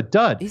kind of a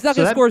dud. He's not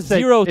going to score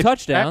 0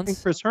 touchdowns.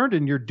 If Chris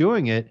Herndon, you're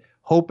doing it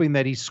hoping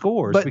that he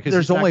scores, but because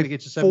there's only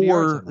get you 70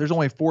 yards. There's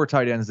only 4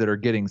 tight ends that are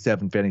getting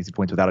 7 fantasy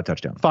points without a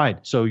touchdown. Fine.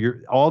 So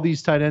all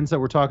these tight ends that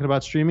we're talking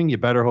about streaming, you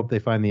better hope they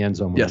find the end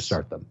zone when you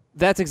start them.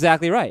 That's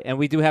exactly right. And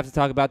we do have to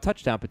talk about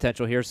touchdown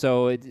potential here.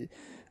 So,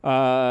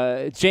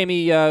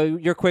 Jamie,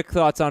 your quick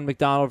thoughts on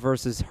McDonald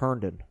versus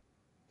Herndon.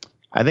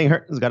 I think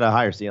Herndon's got a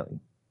higher ceiling,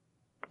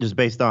 just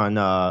based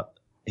on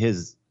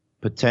his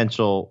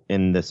potential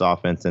in this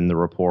offense and the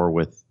rapport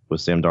with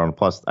Sam Darnold.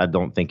 Plus, I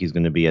don't think he's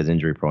going to be as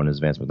injury prone as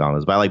Vance McDonald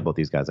is. But I like both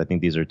these guys. I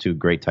think these are 2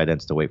 great tight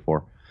ends to wait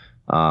for.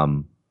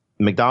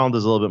 McDonald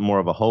is a little bit more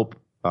of a hope.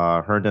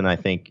 Herndon, I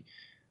think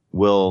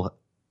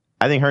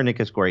Herndon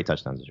could score 8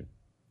 touchdowns this year.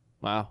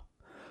 Wow.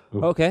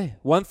 Okay.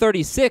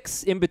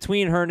 136 in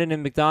between Herndon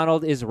and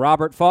McDonald is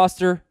Robert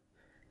Foster.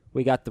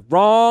 We got the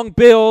wrong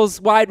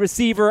Bills wide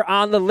receiver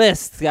on the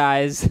list,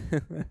 guys.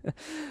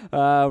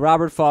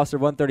 Robert Foster,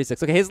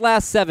 136. Okay, his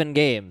last 7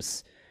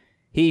 games,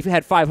 he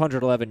had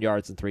 511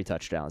 yards and 3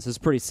 touchdowns. This is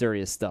pretty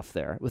serious stuff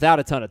there, without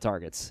a ton of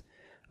targets.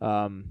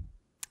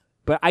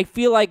 But I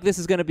feel like this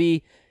is going to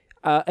be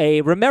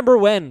a remember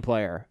when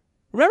player.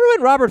 Remember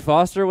when Robert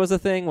Foster was a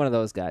thing? One of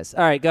those guys.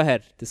 All right, go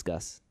ahead.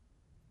 Discuss.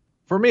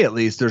 For me, at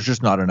least, there's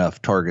just not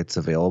enough targets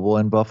available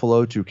in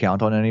Buffalo to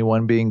count on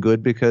anyone being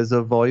good because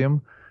of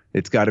volume.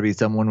 It's got to be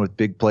someone with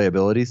big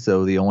playability.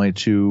 So the only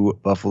 2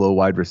 Buffalo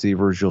wide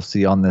receivers you'll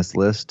see on this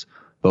list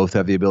both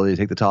have the ability to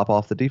take the top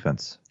off the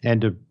defense. And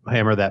to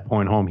hammer that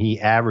point home, he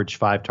averaged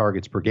 5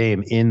 targets per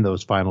game in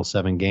those final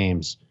 7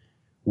 games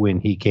when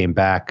he came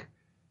back.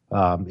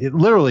 It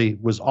literally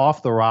was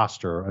off the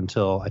roster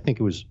until I think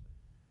it was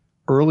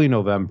early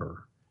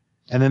November.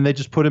 And then they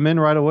just put him in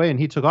right away, and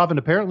he took off. And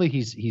apparently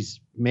he's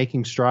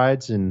making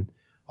strides in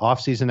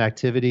offseason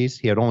activities.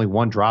 He had only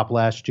 1 drop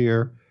last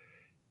year.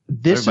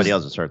 Everybody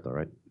else is hurt, though,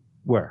 right?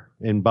 Where?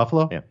 In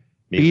Buffalo? Yeah.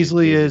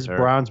 Beasley is.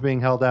 Brown's being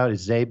held out.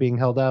 Is Zay being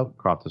held out?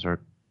 Croft is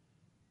hurt.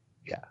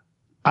 Yeah.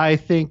 I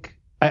think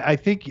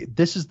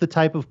this is the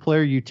type of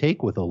player you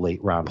take with a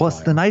late round Plus,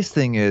 player. the nice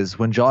thing is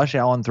when Josh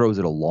Allen throws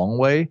it a long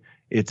way,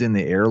 it's in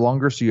the air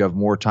longer, so you have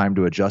more time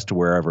to adjust to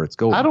wherever it's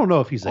going. I don't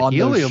know if he's a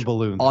helium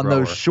balloon thrower. On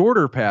those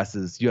shorter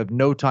passes, you have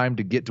no time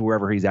to get to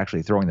wherever he's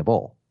actually throwing the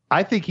ball.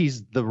 I think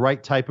he's the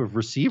right type of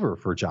receiver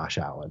for Josh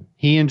Allen.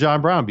 He and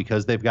John Brown,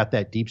 because they've got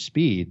that deep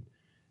speed.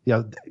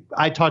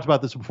 I talked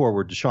about this before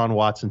where Deshaun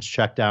Watson's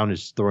check down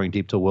is throwing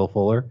deep to Will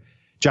Fuller.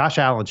 Josh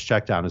Allen's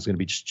check down is going to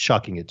be just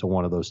chucking it to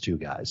one of those two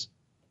guys.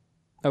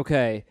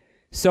 Okay.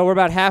 So we're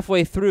about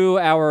halfway through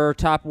our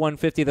top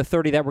 150, the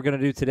 30 that we're going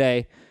to do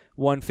today,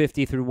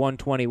 150 through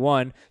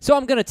 121. So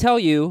I'm going to tell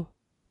you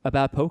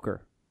about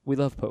poker. We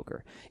love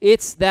poker.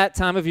 It's that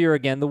time of year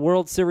again. The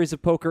World Series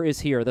of Poker is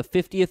here, the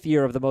 50th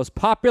year of the most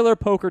popular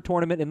poker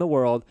tournament in the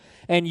world,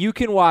 and you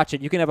can watch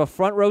it. You can have a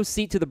front row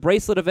seat to the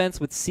bracelet events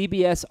with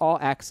CBS All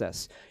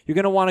Access. You're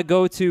going to want to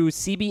go to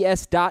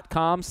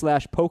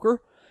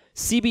cbs.com/poker.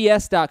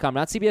 CBS.com,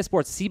 not CBS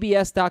Sports,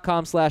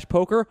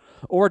 CBS.com/poker,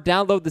 or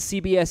download the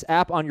CBS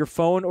app on your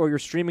phone or your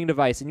streaming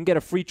device, and you can get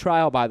a free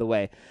trial, by the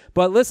way.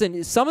 But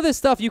listen, some of this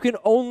stuff you can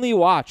only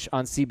watch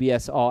on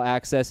CBS All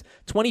Access.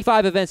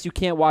 25 events you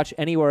can't watch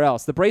anywhere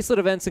else. The bracelet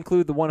events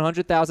include the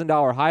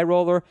 $100,000 High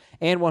Roller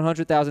and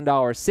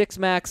 $100,000 Six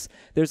Max.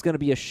 There's going to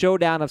be a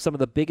showdown of some of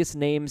the biggest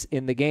names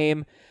in the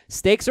game.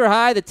 Stakes are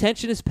high, the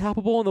tension is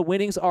palpable, and the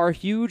winnings are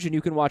huge, and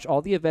you can watch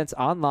all the events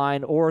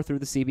online or through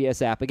the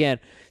CBS app. Again,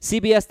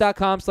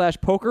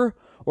 CBS.com/poker,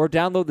 or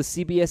download the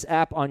CBS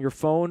app on your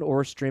phone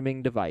or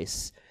streaming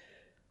device.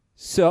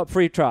 So,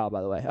 free trial,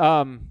 by the way.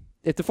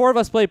 If the four of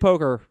us play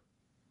poker,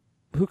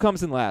 who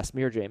comes in last,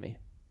 me or Jamie?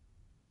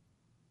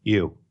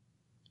 You.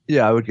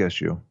 Yeah, I would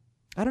guess you.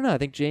 I don't know. I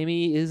think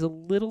Jamie is a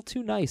little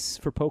too nice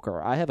for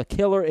poker. I have a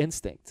killer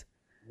instinct.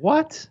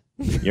 What?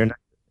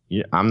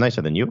 I'm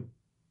nicer than you.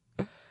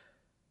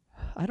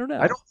 I don't know.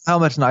 I don't know how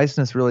much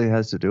niceness really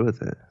has to do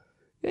with it.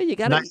 Yeah, you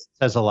gotta. Nice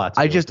has a lot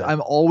to do with it. I'm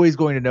always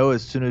going to know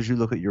as soon as you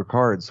look at your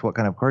cards what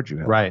kind of cards you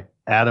have. Right.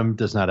 Adam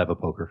does not have a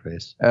poker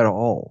face. At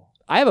all.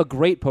 I have a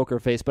great poker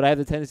face, but I have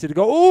the tendency to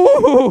go,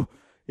 ooh,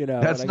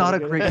 That's not a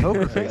great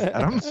poker face,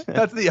 Adam.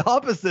 That's the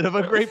opposite of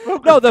a great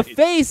poker face. No, the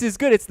face is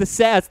good. It's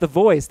the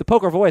voice. The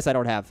poker voice I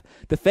don't have.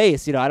 The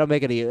face, I don't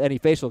make any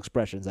facial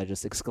expressions. I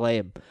just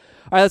exclaim. All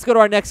right, let's go to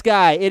our next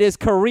guy. It is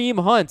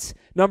Kareem Hunt,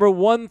 number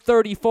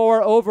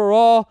 134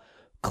 overall.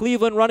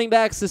 Cleveland running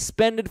back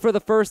suspended for the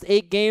first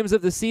 8 games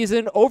of the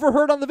season.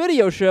 Overheard on the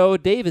video show,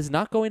 Dave is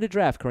not going to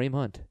draft Kareem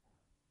Hunt.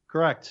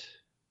 Correct.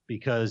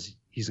 Because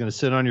he's going to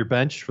sit on your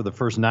bench for the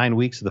first 9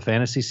 weeks of the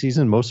fantasy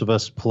season. Most of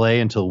us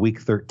play until week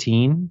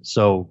 13.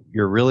 So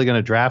you're really going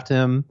to draft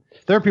him.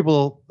 There are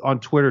people on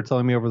Twitter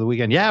telling me over the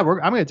weekend, I'm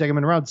going to take him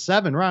in round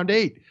 7, round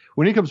 8.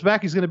 When he comes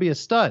back, he's going to be a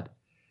stud.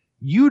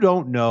 You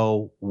don't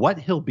know what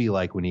he'll be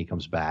like when he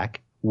comes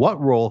back, what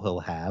role he'll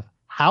have,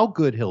 how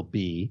good he'll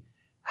be,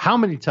 how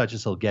many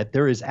touches he'll get.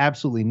 There is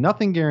absolutely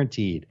nothing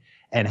guaranteed.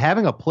 And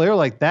having a player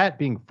like that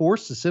being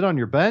forced to sit on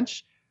your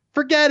bench,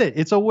 forget it.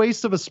 It's a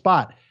waste of a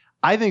spot.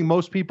 I think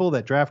most people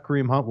that draft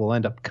Kareem Hunt will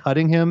end up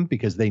cutting him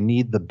because they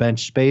need the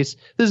bench space.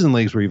 This is in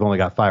leagues where you've only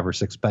got 5 or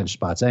 6 bench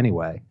spots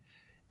anyway.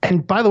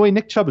 And by the way,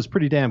 Nick Chubb is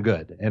pretty damn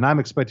good. And I'm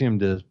expecting him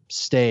to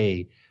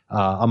stay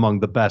among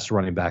the best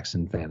running backs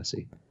in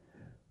fantasy.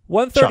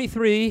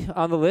 133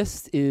 on the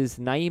list is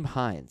Nyheim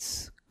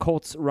Hines.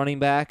 Colts running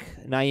back,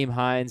 Nyheim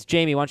Hines.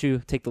 Jamie, why don't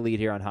you take the lead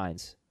here on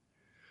Hines?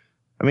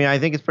 I mean, I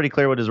think it's pretty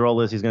clear what his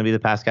role is. He's going to be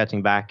the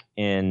pass-catching back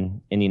in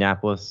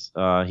Indianapolis.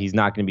 He's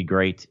not going to be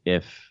great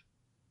if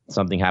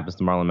something happens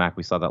to Marlon Mack.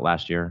 We saw that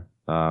last year.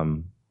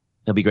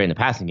 He'll be great in the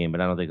passing game, but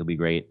I don't think he'll be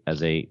great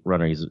as a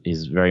runner.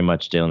 He's very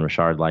much Jalen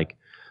Richard-like.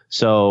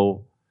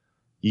 So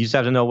you just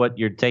have to know what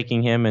you're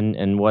taking him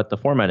and what the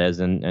format is.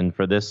 And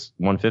for this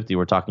 150,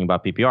 we're talking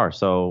about PPR.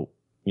 So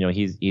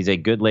he's a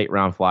good late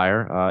round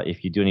flyer.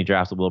 If you do any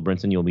drafts with Will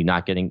Brinson, you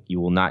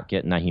will not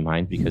get Nyheim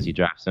Hines because he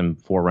drafts him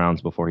 4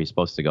 rounds before he's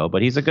supposed to go.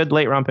 But he's a good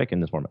late round pick in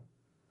this format.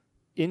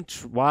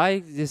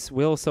 Why is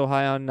Will so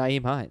high on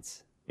Nyheim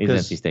Hines? He's an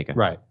empty staker.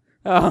 Right.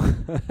 Oh,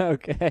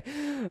 okay.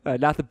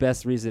 Not the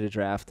best reason to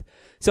draft.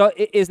 So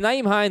is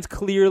Nyheim Hines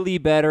clearly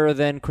better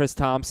than Chris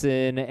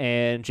Thompson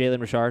and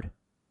Jalen Richard?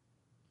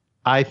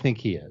 I think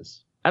he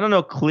is. I don't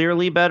know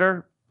clearly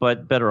better,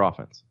 but better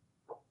offense.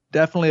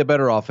 Definitely a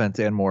better offense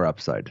and more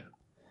upside.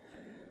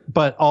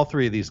 But all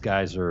 3 of these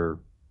guys are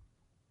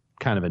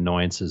kind of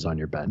annoyances on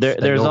your bench.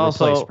 There's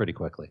also replace pretty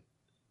quickly.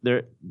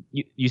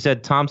 You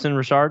said Thompson,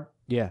 Richard?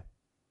 Yeah.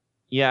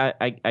 Yeah,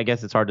 I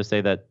guess it's hard to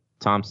say that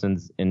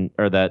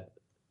that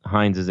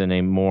Hines is in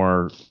a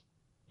more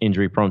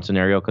injury-prone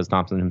scenario because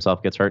Thompson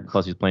himself gets hurt.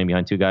 Plus, he's playing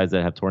behind 2 guys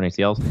that have torn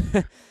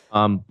ACLs.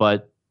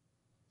 But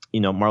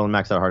Marlon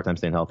Mack's had a hard time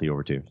staying healthy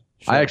over 2.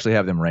 Sure. I actually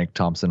have them ranked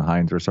Thompson,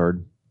 Hines,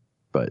 Richard,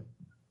 but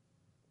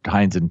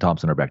Hines and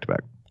Thompson are back to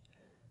back.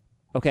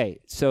 Okay,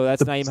 so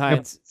that's Nyheim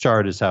Hines.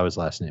 Richard is how his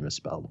last name is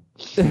spelled.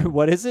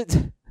 What is it?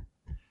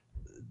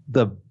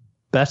 The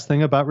best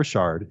thing about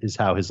Richard is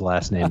how his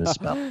last name is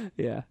spelled.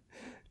 Yeah,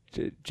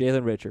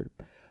 Jalen Richard.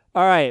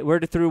 All right, we're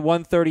through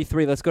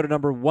 133. Let's go to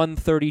number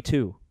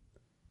 132.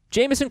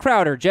 Jamison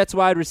Crowder, Jets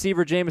wide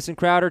receiver Jamison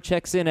Crowder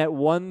checks in at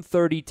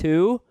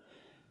 132.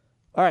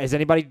 All right, is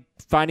anybody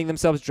finding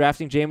themselves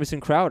drafting Jamison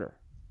Crowder?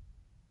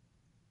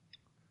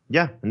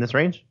 Yeah, in this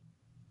range.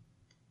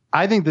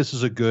 I think this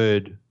is a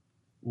good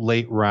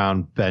late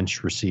round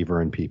bench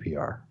receiver in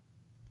PPR.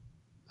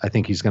 I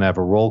think he's going to have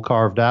a role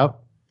carved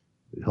out.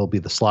 He'll be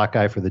the slot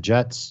guy for the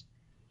Jets.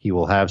 He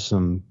will have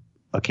some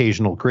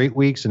occasional great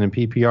weeks, and in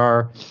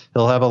PPR,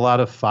 he'll have a lot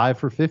of 5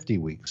 for 50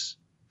 weeks.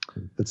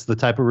 It's the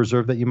type of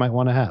reserve that you might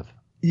want to have.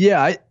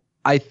 Yeah,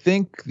 I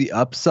think the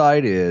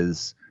upside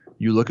is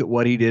you look at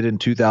what he did in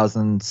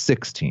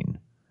 2016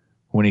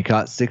 when he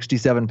caught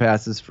 67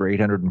 passes for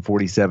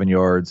 847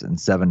 yards and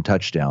 7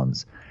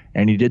 touchdowns.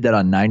 And he did that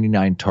on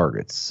 99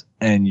 targets.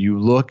 And you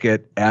look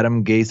at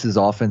Adam Gase's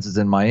offenses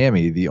in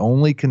Miami, the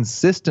only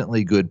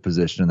consistently good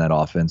position in that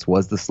offense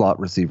was the slot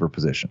receiver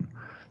position.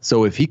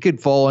 So if he could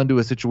fall into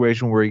a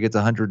situation where he gets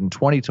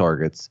 120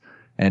 targets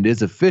and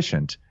is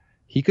efficient,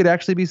 he could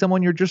actually be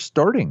someone you're just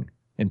starting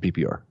in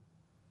PPR.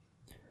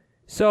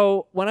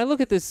 So when I look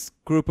at this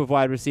group of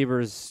wide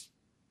receivers,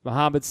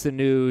 Mohamed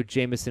Sanu,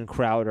 Jamison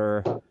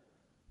Crowder,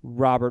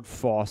 Robert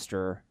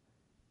Foster,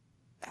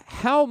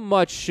 how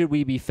much should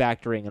we be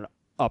factoring an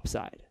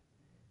upside?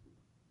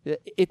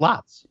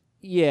 Lots.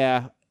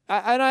 Yeah.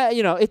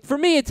 For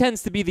me, it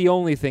tends to be the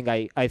only thing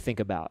I think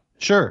about.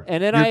 Sure.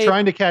 And then you're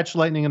trying to catch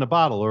lightning in a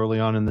bottle early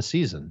on in the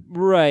season.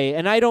 Right.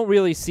 And I don't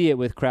really see it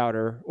with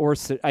Crowder, or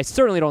I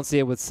certainly don't see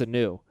it with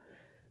Sanu.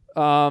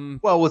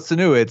 Well, with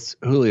Sanu, it's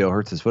Julio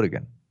hurts his foot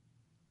again.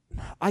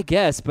 I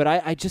guess, but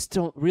I just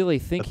don't really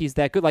think he's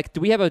that good. Like,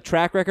 do we have a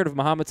track record of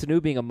Mohamed Sanu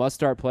being a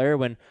must-start player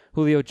when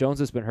Julio Jones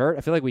has been hurt?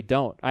 I feel like we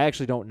don't. I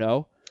actually don't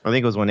know. I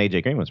think it was when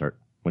A.J. Green was hurt,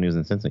 when he was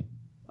in Cincy.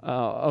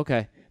 Oh,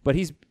 okay. But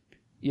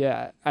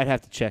I'd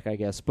have to check, I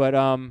guess. But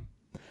I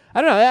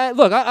don't know.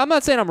 Look, I'm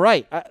not saying I'm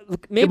right.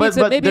 Maybe it's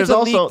a league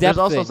depth there's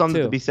also thing, something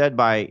too. to be said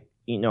by,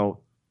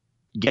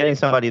 getting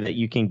somebody that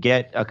you can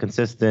get a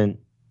consistent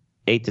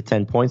 8 to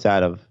 10 points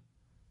out of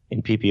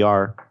in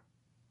PPR.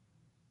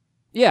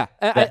 Yeah.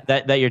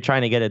 That you're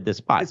trying to get at this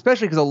spot.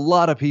 Especially because a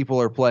lot of people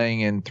are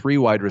playing in 3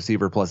 wide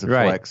receiver plus a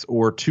flex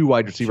or 2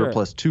 wide receiver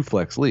plus 2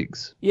 flex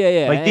leagues.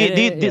 Yeah.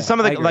 Like some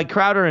of the like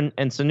Crowder and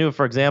Sanu,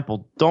 for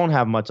example, don't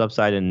have much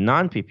upside in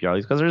non-PPR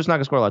leagues because they're just not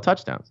going to score a lot of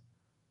touchdowns.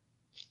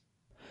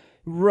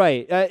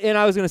 Right. And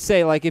I was going to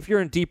say, like, if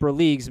you're in deeper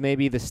leagues,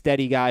 maybe the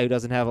steady guy who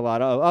doesn't have a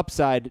lot of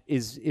upside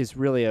is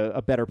really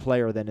a better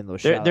player than in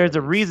those shallow There's a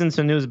leagues. reason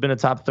Sanu's been a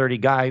top 30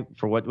 guy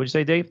for what would you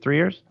say, Dave? 3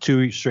 years?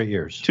 2 straight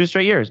years. 2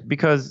 straight years,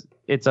 because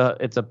it's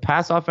a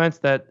pass offense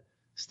that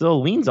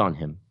still leans on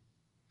him.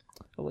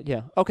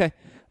 Yeah. Okay.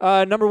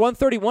 Number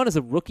 131 is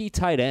a rookie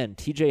tight end,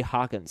 T.J.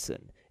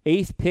 Hawkinson,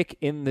 8th pick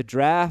in the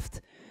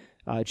draft.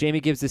 Jamie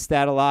gives this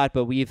stat a lot,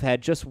 but we've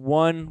had just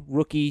one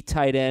rookie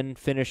tight end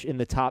finish in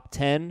the top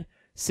 10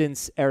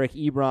 since Eric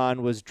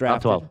Ebron was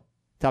drafted.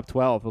 Top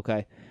 12.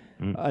 Okay.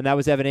 And that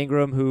was Evan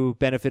Ingram, who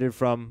benefited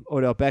from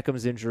Odell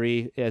Beckham's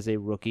injury as a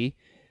rookie.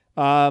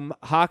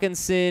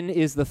 Hawkinson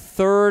is the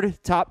 3rd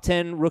top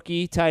 10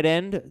 rookie tight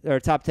end, or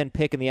top 10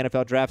 pick in the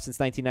NFL draft since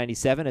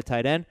 1997 at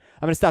tight end.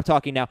 I'm going to stop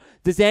talking now.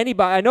 Does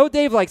anybody, I know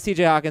Dave likes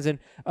TJ Hawkinson.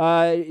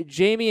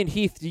 Jamie and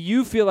Heath, do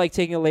you feel like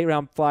taking a late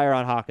round flyer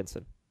on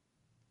Hawkinson?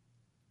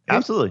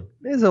 Absolutely.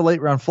 It is a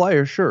late round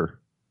flyer, sure.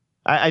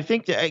 I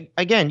think,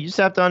 again, you just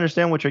have to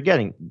understand what you're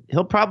getting.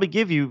 He'll probably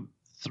give you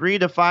 3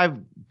 to 5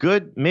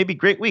 good, maybe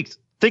great weeks.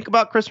 Think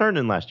about Chris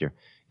Herndon last year.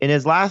 In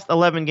his last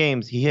 11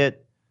 games, he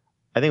hit,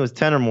 I think it was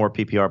 10 or more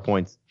PPR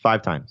points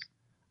 5 times.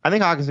 I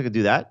think Hawkinson could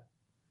do that.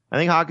 I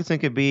think Hawkinson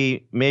could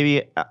be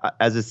maybe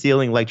as a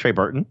ceiling like Trey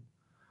Burton.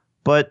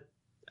 But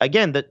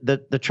again,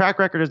 the track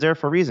record is there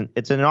for a reason.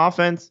 It's an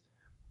offense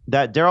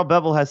that Darrell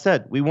Bevell has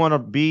said, we want to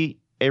be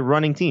a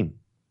running team.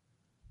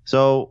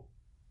 So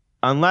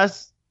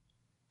unless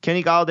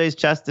Kenny Galladay's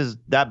chest is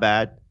that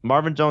bad,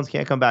 Marvin Jones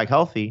can't come back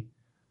healthy,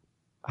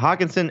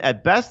 Hawkinson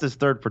at best is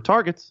 3rd for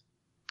targets.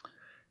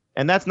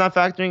 And that's not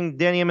factoring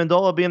Danny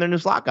Amendola being their new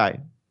slot guy,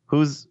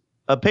 who's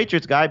a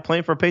Patriots guy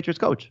playing for a Patriots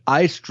coach.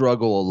 I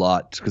struggle a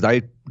lot because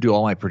I do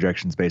all my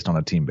projections based on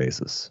a team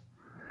basis.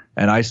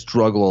 And I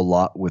struggle a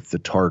lot with the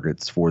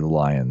targets for the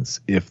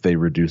Lions if they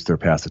reduce their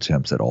pass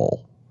attempts at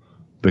all.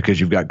 Because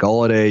you've got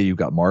Galladay, you've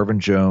got Marvin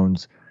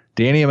Jones,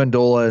 Danny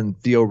Amendola and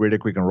Theo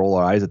Riddick, we can roll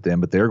our eyes at them,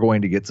 but they're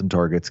going to get some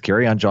targets.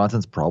 Kerryon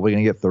Johnson's probably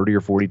going to get 30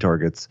 or 40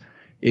 targets.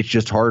 It's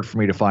just hard for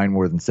me to find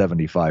more than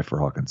 75 for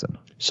Hawkinson.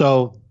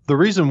 So the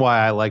reason why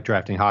I like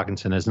drafting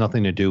Hawkinson has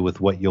nothing to do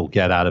with what you'll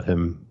get out of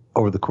him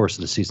over the course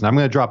of the season. I'm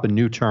going to drop a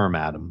new term,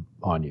 Adam,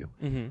 on you.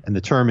 And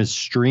the term is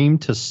stream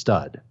to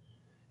stud.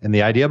 And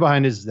the idea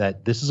behind it is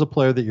that this is a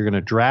player that you're going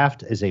to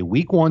draft as a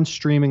week 1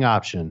 streaming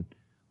option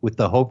with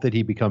the hope that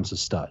he becomes a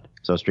stud.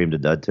 So stream to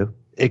dud too?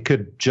 It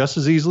could just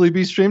as easily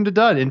be streamed to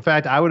dud. In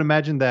fact, I would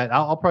imagine that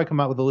I'll probably come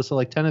out with a list of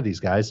like 10 of these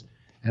guys,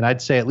 and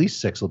I'd say at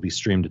least 6 will be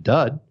streamed to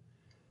dud.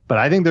 But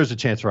I think there's a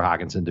chance for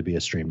Hawkinson to be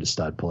a stream to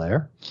stud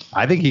player.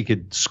 I think he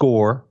could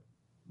score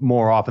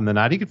more often than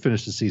not. He could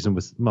finish the season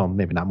with, well,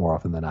 maybe not more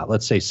often than not.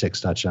 Let's say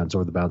 6 touchdowns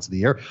over the balance of the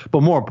year.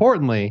 But more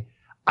importantly,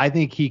 I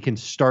think he can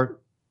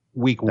start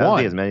week 1. That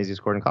would be as many as he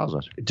scored in college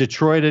last year.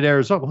 Detroit at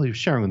Arizona. Well, he was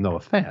sharing with Noah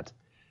Fant.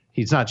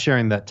 He's not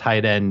sharing that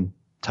tight end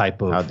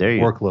type of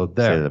workload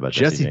there. Say that about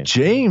Jesse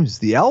James,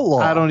 the outlaw.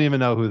 I don't even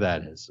know who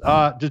that is.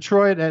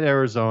 Detroit at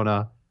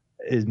Arizona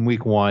in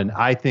week 1.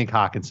 I think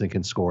Hawkinson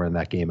can score in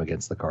that game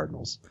against the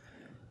Cardinals.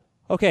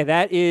 Okay,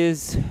 that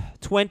is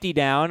 20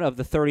 down of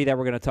the 30 that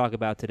we're going to talk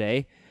about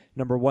today.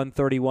 Number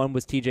 131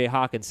 was T.J.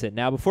 Hawkinson.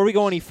 Now, before we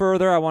go any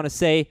further, I want to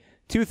say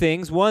Two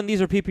things. One,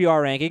 these are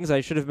PPR rankings.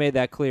 I should have made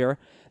that clear.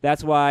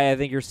 That's why I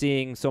think you're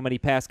seeing so many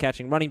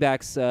pass-catching running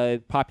backs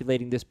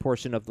populating this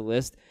portion of the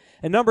list.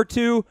 And number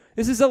two,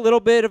 this is a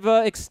little bit of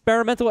an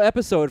experimental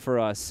episode for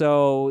us.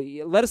 So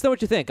let us know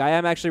what you think. I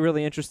am actually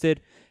really interested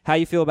how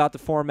you feel about the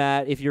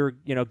format. If you're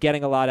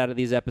getting a lot out of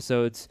these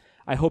episodes,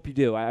 I hope you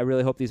do. I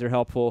really hope these are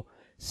helpful.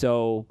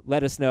 So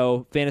let us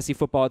know.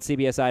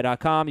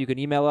 fantasyfootball@cbsi.com. You can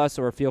email us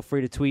or feel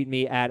free to tweet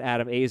me at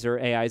Adam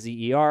Aizer,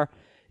 AIZER.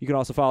 You can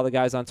also follow the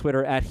guys on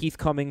Twitter at Heath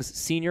Cummings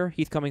Sr.,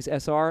 Heath Cummings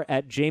SR,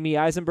 at Jamie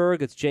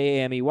Eisenberg, it's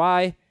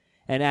JAMEY,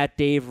 and at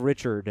Dave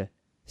Richard,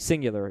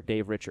 singular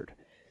Dave Richard.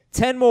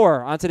 10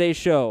 more on today's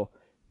show.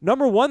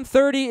 Number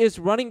 130 is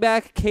running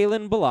back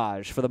Kalen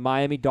Ballage for the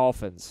Miami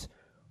Dolphins.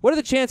 What are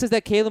the chances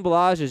that Kalen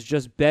Ballage is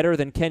just better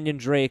than Kenyon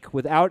Drake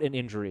without an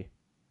injury?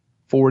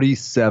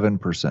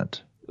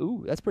 47%.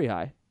 Ooh, that's pretty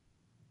high.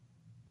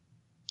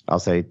 I'll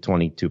say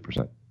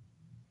 22%.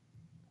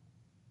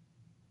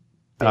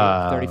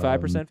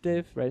 35%,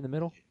 Dave, right in the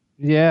middle?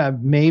 Yeah,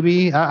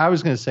 maybe. I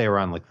was going to say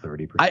around like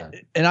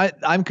 30%.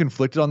 I'm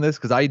conflicted on this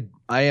because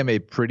I am a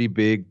pretty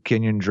big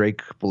Kenyon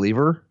Drake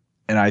believer.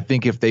 And I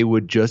think if they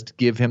would just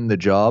give him the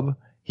job,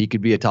 he could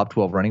be a top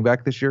 12 running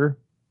back this year.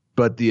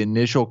 But the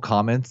initial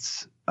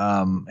comments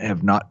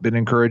have not been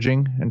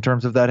encouraging in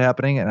terms of that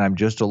happening. And I'm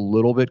just a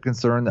little bit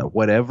concerned that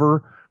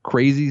whatever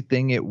crazy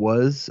thing it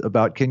was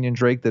about Kenyon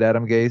Drake that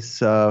Adam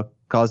Gase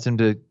caused him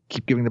to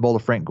keep giving the ball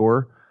to Frank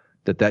Gore,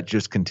 that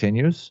just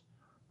continues.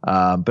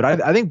 But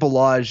I think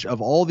Ballage,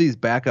 of all these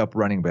backup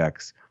running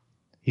backs,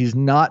 he's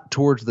not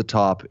towards the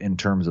top in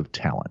terms of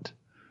talent.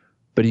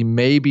 But he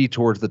may be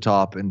towards the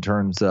top in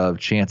terms of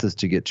chances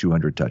to get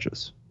 200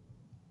 touches.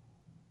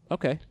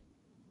 Okay.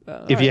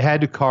 If you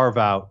had to carve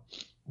out,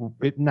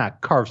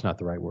 carve's not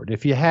the right word.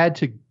 If you had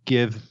to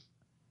give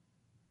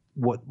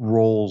what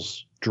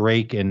roles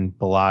Drake and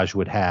Ballage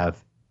would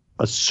have,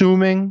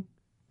 assuming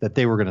that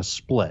they were going to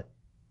split.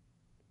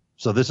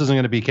 So this isn't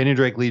going to be Kenyon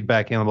Drake lead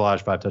back, Kalen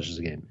Ballage 5 touches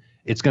a game.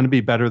 It's going to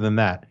be better than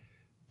that.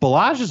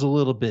 Ballage is a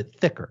little bit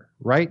thicker,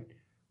 right?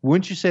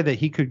 Wouldn't you say that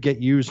he could get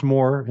used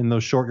more in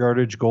those short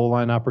yardage goal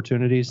line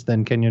opportunities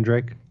than Kenyon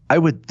Drake? I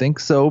would think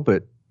so,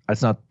 but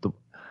that's not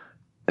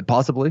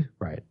possibly.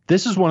 Right.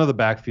 This is one of the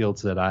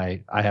backfields that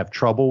I have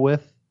trouble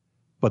with.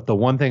 But the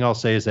one thing I'll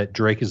say is that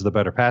Drake is the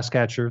better pass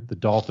catcher. The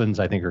Dolphins,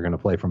 I think, are going to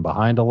play from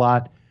behind a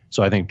lot.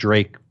 So I think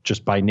Drake,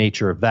 just by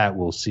nature of that,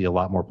 will see a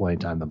lot more playing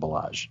time than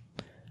Ballage.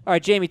 All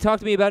right, Jamie, talk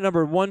to me about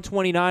number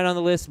 129 on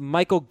the list,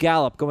 Michael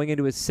Gallup, going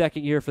into his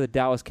second year for the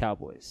Dallas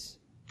Cowboys.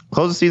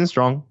 Close the season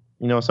strong.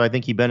 So I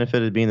think he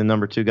benefited being the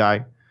number 2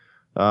 guy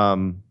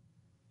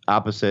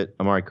opposite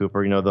Amari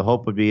Cooper. The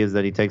hope would be is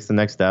that he takes the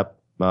next step.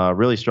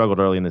 Really struggled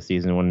early in the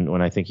season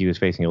when I think he was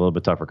facing a little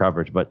bit tougher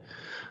coverage. But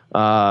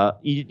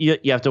you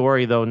have to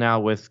worry, though,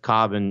 now with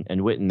Cobb and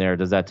Witten there.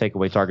 Does that take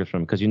away targets from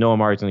him? Because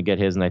Amari's going to get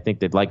his, and I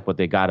think they'd like what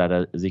they got out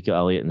of Ezekiel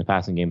Elliott in the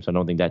passing game, so I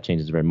don't think that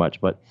changes very much.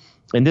 But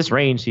in this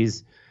range,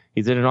 he's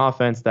in an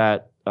offense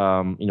that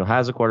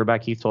has a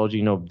quarterback. Heath told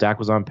you, Dak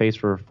was on pace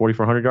for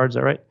 4,400 yards. Is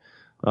that right?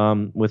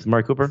 With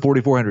Amari Cooper?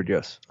 4,400,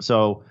 yes.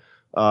 So,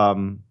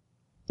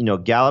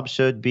 Gallup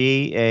should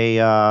be a,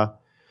 I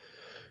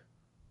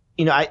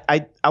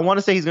want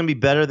to say he's going to be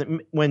better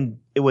than when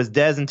it was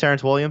Dez and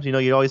Terrence Williams.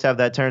 You'd always have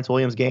that Terrence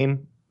Williams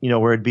game,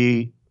 where it'd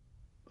be,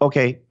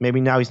 okay,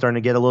 maybe now he's starting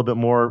to get a little bit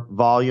more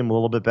volume, a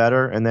little bit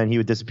better, and then he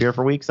would disappear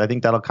for weeks. I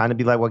think that'll kind of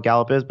be like what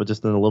Gallup is, but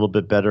just in a little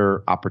bit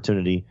better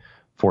opportunity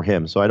for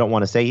him. So I don't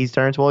want to say he's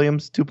Terrence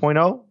Williams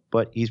 2.0,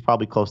 but he's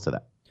probably close to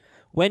that.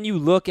 When you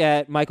look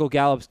at Michael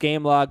Gallup's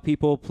game log,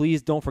 people,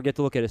 please don't forget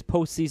to look at his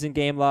postseason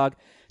game log.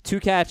 2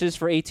 catches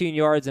for 18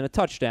 yards and a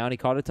touchdown. He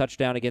caught a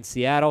touchdown against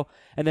Seattle.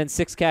 And then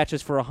 6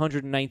 catches for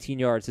 119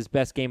 yards. His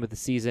best game of the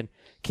season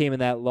came in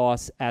that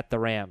loss at the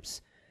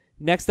Rams.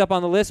 Next up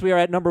on the list, we are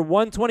at number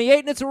 128,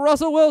 and it's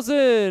Russell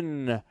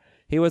Wilson.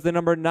 He was the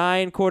number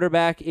 9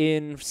 quarterback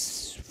in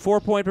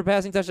 4-point per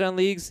passing touchdown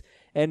leagues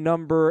and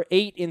number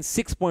 8 in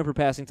 6-point per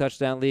passing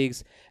touchdown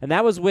leagues. And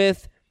that was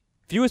with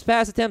fewest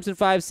pass attempts in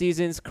 5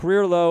 seasons,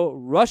 career low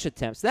rush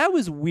attempts. That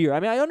was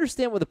weird. I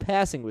understand why the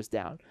passing was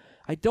down.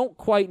 I don't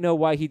quite know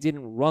why he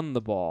didn't run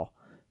the ball,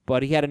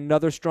 but he had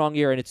another strong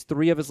year, and it's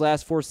 3 of his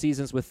last 4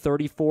 seasons with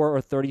 34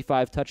 or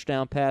 35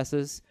 touchdown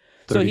passes.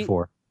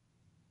 34.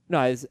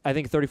 I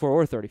think 34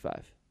 or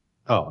 35.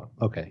 Oh,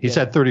 okay. He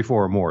said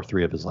 34 or more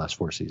 3 of his last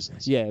 4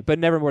 seasons. Yeah, but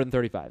never more than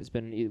 35. It's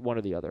been one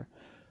or the other.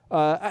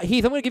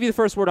 Heath, I'm going to give you the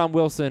first word on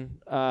Wilson.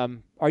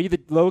 Are you the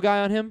low guy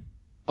on him?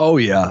 Oh,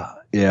 yeah.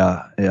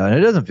 And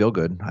it doesn't feel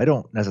good. I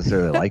don't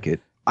necessarily like it.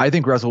 I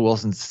think Russell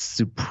Wilson's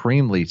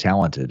supremely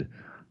talented.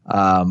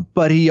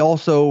 But he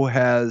also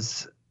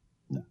has,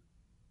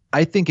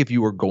 I think if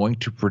you were going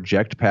to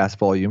project pass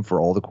volume for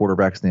all the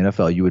quarterbacks in the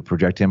NFL, you would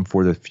project him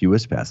for the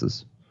fewest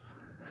passes,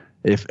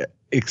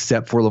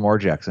 except for Lamar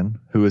Jackson,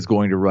 who is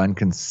going to run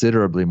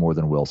considerably more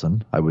than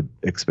Wilson, I would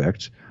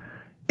expect.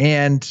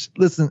 And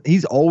listen,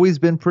 he's always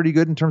been pretty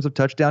good in terms of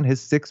touchdown.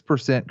 His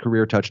 6%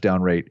 career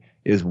touchdown rate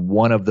is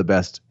one of the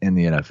best in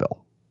the NFL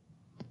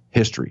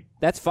history.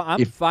 That's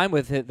fine. I'm fine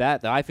with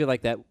that. I feel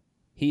like that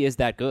he is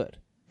that good.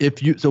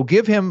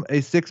 give him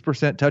a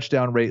 6%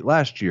 touchdown rate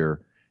last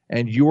year,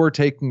 and you're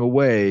taking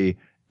away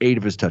 8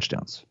 of his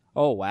touchdowns.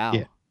 Oh, wow.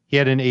 Yeah. He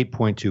had an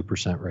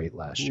 8.2% rate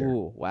last year.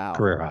 Ooh, wow.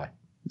 Career high.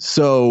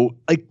 So,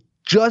 like,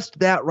 just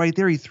that right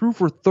there, he threw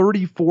for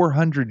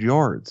 3,400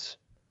 yards.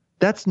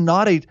 That's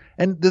not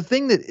and the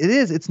thing that it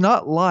is, it's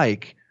not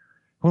like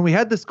when we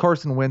had this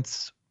Carson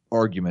Wentz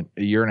argument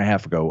a year and a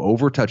half ago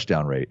over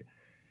touchdown rate.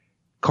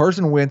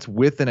 Carson Wentz,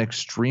 with an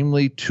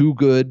extremely too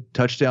good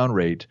touchdown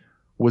rate,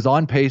 was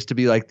on pace to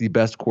be like the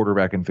best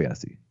quarterback in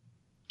fantasy.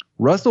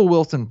 Russell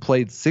Wilson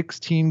played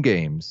 16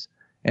 games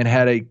and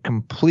had a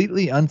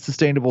completely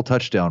unsustainable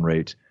touchdown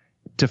rate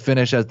to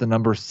finish as the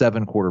number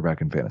 7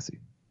 quarterback in fantasy.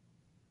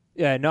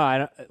 Yeah, no,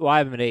 I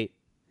have him at 8.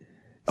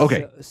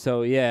 Okay.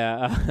 So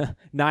yeah,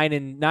 9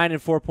 and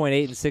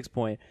 4.8 and 6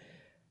 point.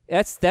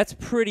 That's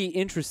pretty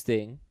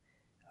interesting.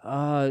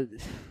 So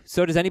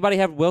does anybody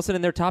have Wilson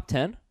in their top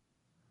 10?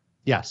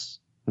 Yes.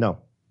 No.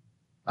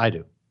 I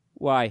do.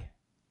 Why?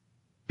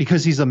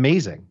 Because he's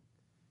amazing.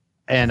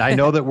 And I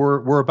know that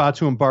we're about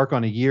to embark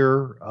on a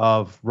year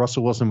of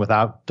Russell Wilson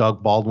without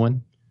Doug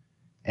Baldwin.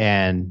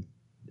 And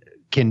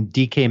can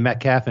DK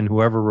Metcalf and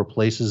whoever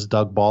replaces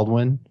Doug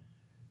Baldwin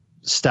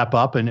step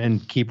up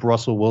and keep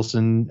Russell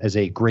Wilson as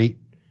a great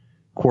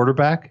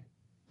quarterback?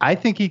 I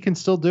think he can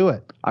still do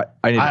it.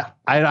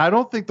 I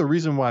don't think the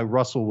reason why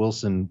Russell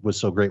Wilson was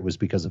so great was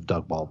because of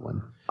Doug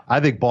Baldwin. I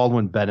think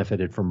Baldwin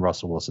benefited from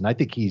Russell Wilson. I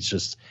think he's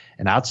just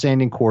an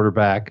outstanding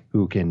quarterback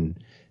who can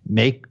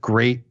make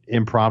great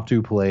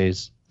impromptu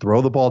plays,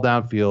 throw the ball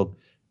downfield.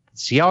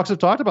 Seahawks have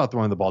talked about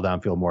throwing the ball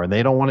downfield more, and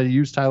they don't want to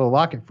use Tyler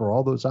Lockett for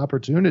all those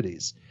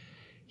opportunities.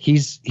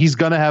 He's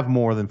going to have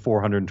more than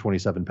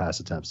 427 pass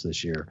attempts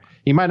this year.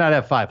 He might not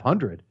have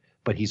 500,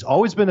 but he's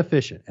always been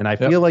efficient. And I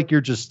feel like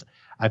you're just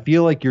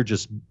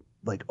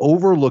like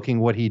overlooking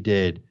what he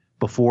did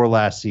before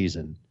last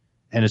season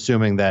and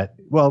assuming that,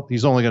 well,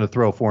 he's only going to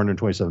throw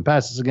 427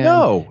 passes again.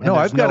 No,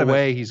 I've got no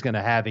way he's going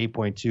to have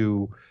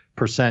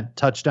 8.2%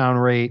 touchdown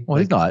rate. Well,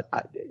 he's not.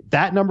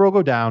 That number will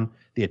go down.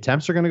 The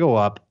attempts are going to go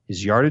up.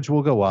 His yardage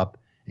will go up,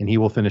 and he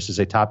will finish as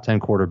a top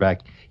 10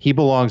 quarterback. He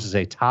belongs as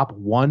a top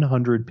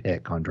 100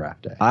 pick on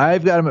draft day.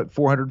 I've got him at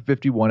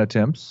 451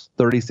 attempts,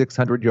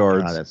 3,600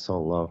 yards. God, that's so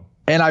low.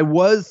 And I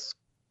was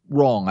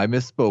wrong. I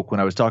misspoke when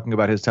I was talking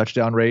about his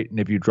touchdown rate.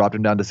 And if you dropped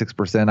him down to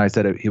 6%, I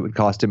said it would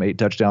cost him 8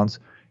 touchdowns.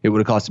 It would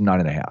have cost him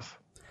 9.5.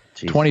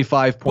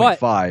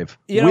 25.5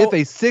 with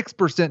a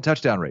 6%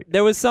 touchdown rate.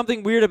 There was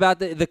something weird about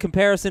the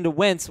comparison to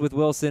Wentz with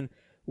Wilson.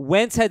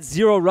 Wentz had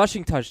 0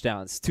 rushing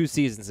touchdowns 2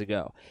 seasons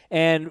ago.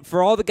 And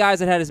for all the guys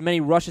that had as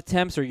many rush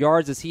attempts or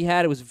yards as he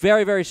had, it was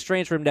very, very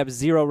strange for him to have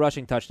 0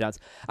 rushing touchdowns.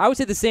 I would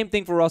say the same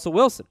thing for Russell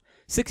Wilson.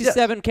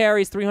 67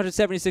 carries,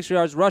 376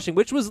 yards rushing,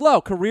 which was low,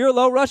 career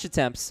low rush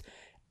attempts.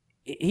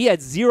 He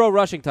had 0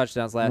 rushing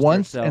touchdowns last year.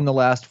 Once in the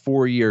last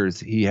 4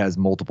 years, he has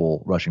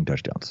multiple rushing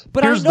touchdowns.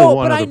 But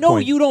I know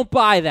you don't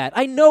buy that.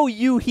 I know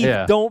you,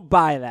 Heath, don't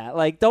buy that.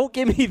 Like, don't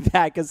give me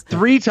that. Cause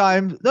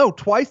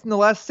twice in the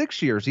last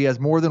 6 years, he has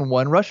more than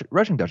 1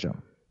 rushing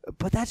touchdown.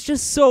 But that's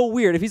just so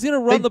weird. If he's going to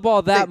run the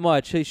ball that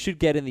much, he should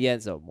get in the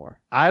end zone more.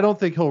 I don't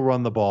think he'll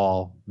run the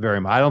ball very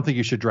much. I don't think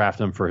you should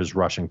draft him for his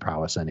rushing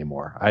prowess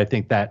anymore. I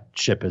think that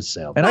ship has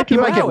sailed. And he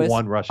might get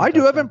 1 rushing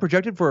touchdown. do have him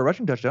projected for a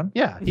rushing touchdown.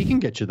 Yeah, he can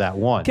get you that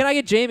 1. Can I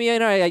get Jamie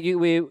in?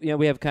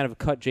 We have kind of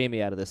cut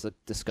Jamie out of this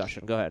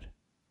discussion. Go ahead.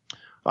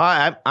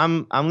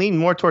 I'm leaning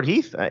more toward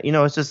Heath.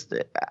 It's just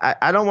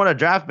I don't want to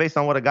draft based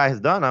on what a guy has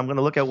done. I'm going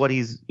to look at what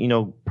he's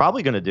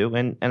probably going to do,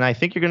 and I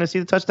think you're going to see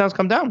the touchdowns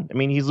come down. I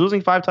mean, he's losing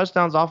 5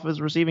 touchdowns off of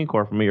his receiving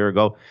core from a year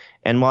ago,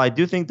 and while I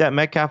do think that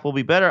Metcalf will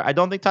be better, I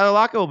don't think Tyler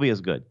Lockett will be as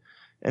good.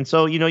 And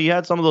so you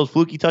had some of those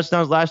fluky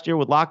touchdowns last year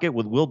with Lockett,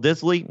 with Will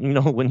Disley.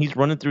 When he's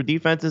running through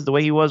defenses the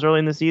way he was early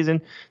in the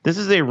season. This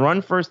is a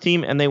run first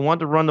team, and they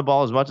want to run the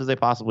ball as much as they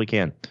possibly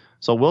can.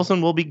 So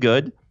Wilson will be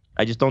good.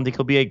 I just don't think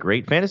he'll be a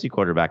great fantasy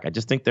quarterback. I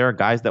just think there are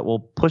guys that will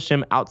push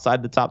him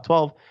outside the top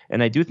 12,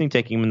 and I do think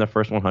taking him in the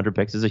first 100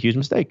 picks is a huge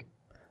mistake.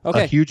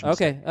 Okay. A huge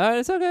mistake. Okay.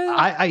 It's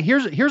okay.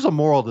 Here's a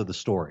moral to the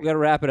story. We got to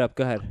wrap it up.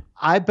 Go ahead.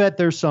 I bet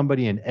there's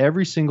somebody in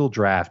every single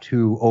draft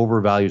who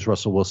overvalues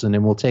Russell Wilson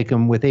and will take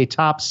him with a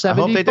top 75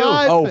 I hope they do.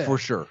 pick. Oh, for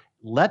sure.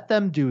 Let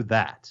them do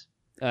that.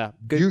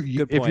 Good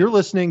point. If you're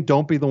listening,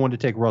 don't be the one to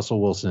take Russell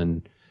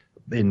Wilson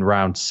in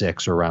round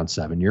 6 or round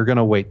 7. You're going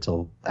to wait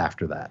till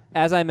after that.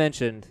 As I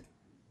mentioned,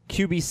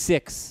 QB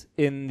 6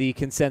 in the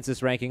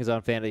consensus rankings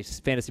on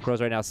Fantasy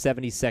Pros right now,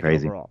 72nd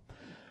Crazy. overall.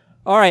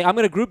 All right, I'm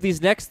going to group these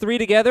next 3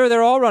 together.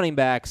 They're all running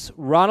backs.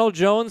 Ronald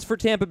Jones for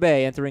Tampa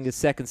Bay, entering his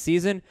 2nd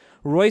season.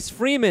 Royce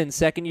Freeman,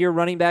 2nd-year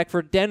running back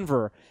for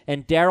Denver.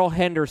 And Darrell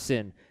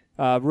Henderson,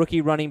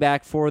 rookie running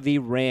back for the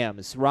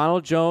Rams.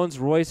 Ronald Jones,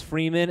 Royce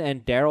Freeman,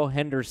 and Darrell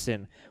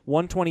Henderson.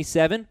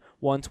 127,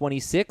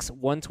 126,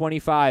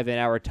 125 in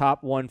our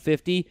top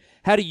 150.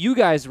 How do you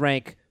guys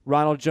rank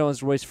Ronald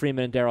Jones, Royce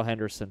Freeman, and Darrell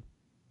Henderson?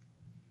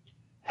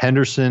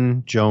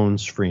 Henderson,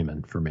 Jones,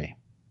 Freeman for me.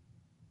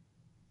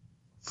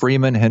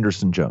 Freeman,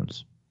 Henderson,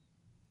 Jones.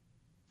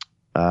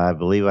 I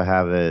believe I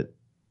have it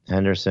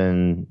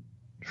Henderson,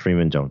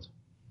 Freeman, Jones.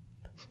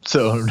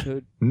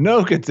 So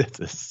no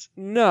consensus.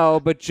 No,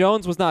 but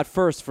Jones was not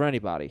first for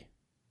anybody,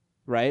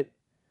 right?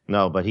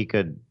 No, but he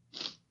could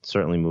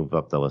certainly move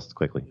up the list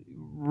quickly.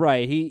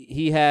 Right.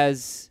 He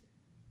has,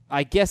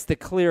 I guess, the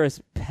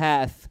clearest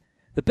path,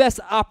 the best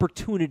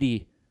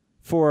opportunity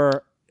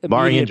for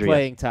immediate injury,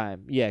 playing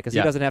time. Yeah, because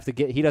he doesn't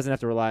have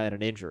to rely on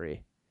an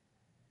injury.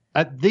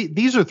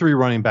 These are three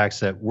running backs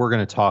that we're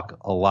going to talk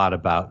a lot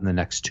about in the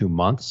next 2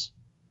 months.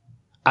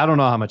 I don't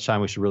know how much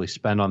time we should really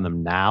spend on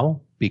them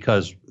now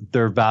because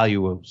their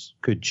values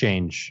could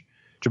change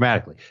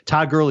dramatically.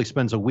 Todd Gurley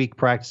spends a week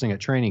practicing at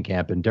training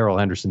camp, and Darrell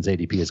Henderson's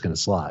ADP is going to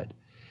slide.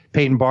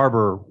 Peyton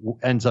Barber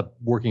ends up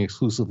working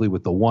exclusively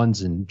with the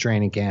ones in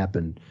training camp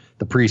and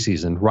the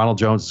preseason. Ronald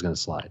Jones is going to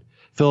slide.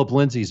 Phillip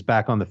Lindsay's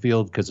back on the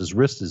field because his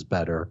wrist is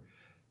better.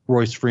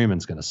 Royce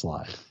Freeman's going to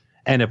slide.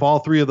 And if all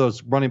three of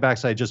those running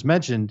backs I just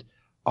mentioned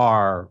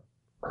are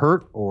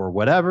hurt or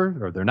whatever,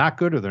 or they're not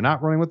good or they're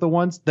not running with the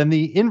ones, then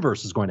the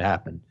inverse is going to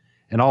happen.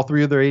 And all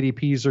three of their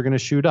ADPs are going to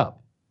shoot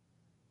up.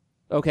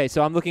 Okay,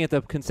 so I'm looking at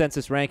the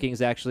consensus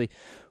rankings, actually.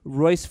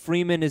 Royce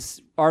Freeman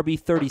is RB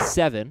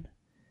 37.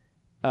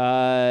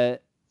 I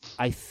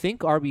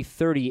think RB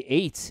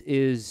 38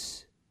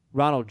 is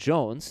Ronald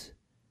Jones.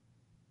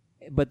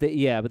 But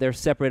they're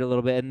separated a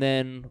little bit. And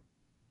then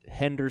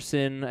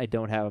Henderson, I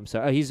don't have him.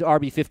 Sorry, he's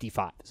RB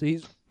 55. So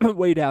he's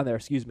way down there,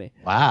 excuse me.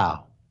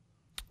 Wow.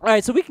 All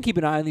right, so we can keep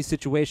an eye on these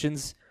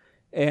situations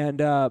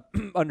and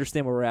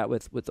understand where we're at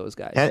with those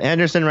guys.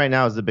 Henderson right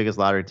now is the biggest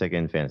lottery ticket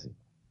in fantasy.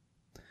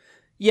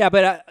 Yeah,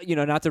 but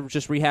not to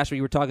just rehash what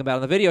you were talking about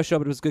on the video show,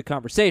 but it was a good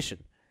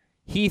conversation.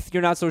 Heath,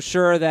 you're not so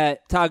sure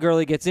that Todd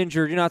Gurley gets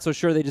injured. You're not so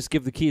sure they just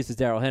give the keys to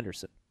Darrell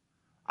Henderson.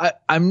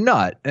 I'm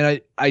not,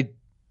 and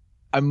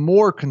I'm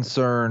more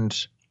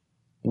concerned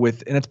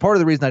with, and it's part of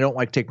the reason I don't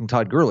like taking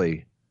Todd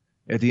Gurley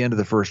at the end of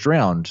the first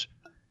round,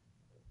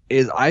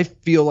 is I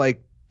feel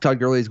like Todd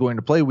Gurley is going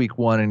to play week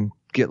 1 and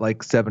get like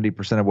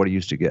 70% of what he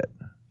used to get.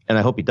 And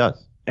I hope he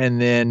does. And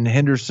then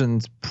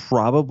Henderson's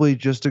probably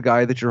just a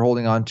guy that you're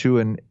holding on to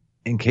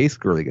in case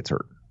Gurley gets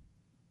hurt.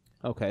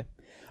 Okay.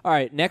 All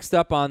right, next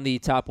up on the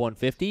top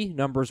 150,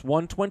 numbers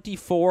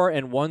 124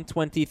 and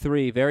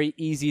 123. Very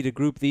easy to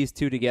group these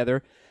two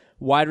together.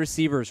 Wide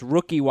receivers,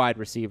 rookie wide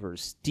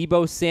receivers.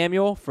 Deebo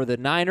Samuel for the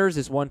Niners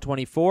is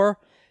 124.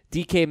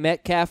 DK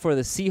Metcalf for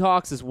the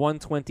Seahawks is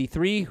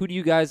 123. Who do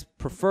you guys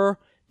prefer,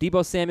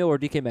 Deebo Samuel or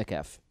DK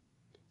Metcalf?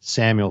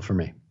 Samuel for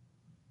me.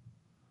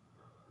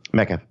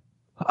 Metcalf.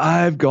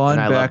 I've gone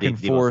back and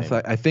forth.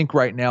 I think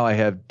right now I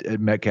have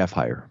Metcalf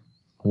higher.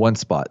 One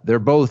spot. They're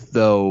both,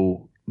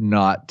 though,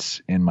 not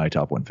in my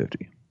top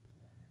 150.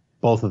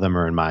 Both of them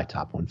are in my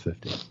top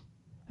 150.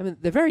 I mean,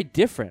 they're very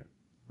different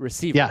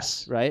receivers.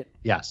 Yes. Right?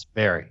 Yes,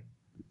 very.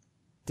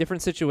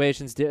 Different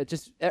situations.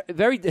 Just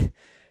very.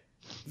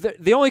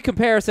 The only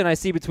comparison I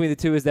see between the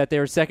two is that they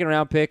were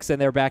second-round picks and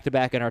they're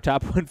back-to-back in our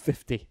top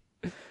 150.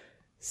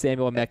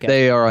 Samuel and Metcalf.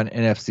 They are on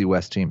NFC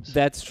West teams.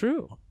 That's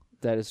true.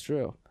 That is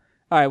true.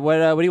 All right,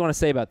 what do you want to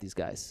say about these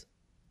guys?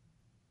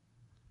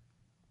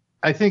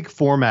 I think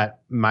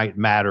format might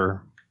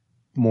matter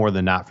more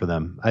than not for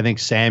them. I think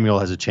Samuel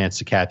has a chance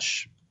to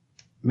catch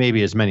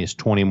maybe as many as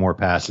 20 more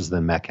passes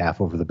than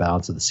Metcalf over the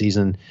balance of the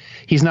season.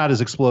 He's not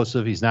as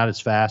explosive. He's not as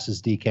fast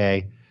as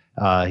DK.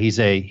 He's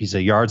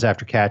a yards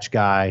after catch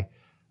guy.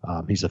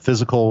 He's a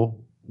physical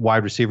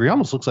wide receiver. He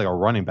almost looks like a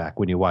running back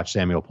when you watch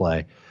Samuel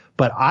play.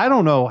 But I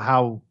don't know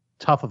how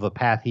tough of a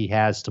path he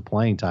has to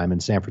playing time in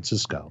San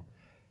Francisco.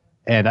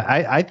 And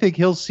I think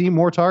he'll see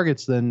more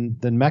targets than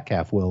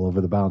Metcalf will over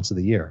the balance of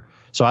the year.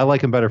 So I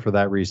like him better for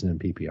that reason in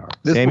PPR.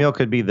 Samuel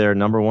could be their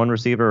number one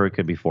receiver or it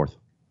could be fourth.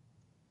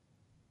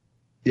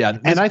 Yeah.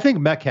 And I think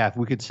Metcalf,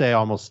 we could say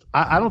almost,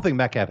 I don't think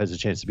Metcalf has a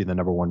chance to be the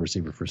number one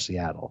receiver for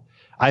Seattle.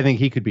 I think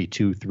he could be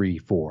 2, 3,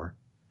 4.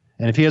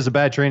 And if he has a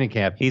bad training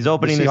camp, he's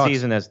opening the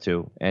season as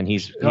 2, and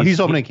he's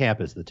opening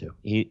camp as the 2.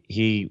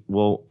 He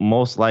will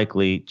most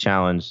likely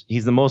challenge.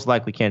 He's the most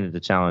likely candidate to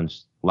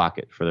challenge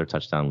Lockett for their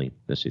touchdown lead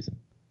this season.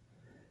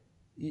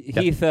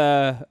 Heath,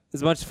 as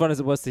much fun as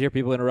it was to hear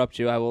people interrupt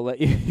you, I will let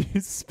you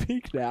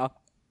speak now.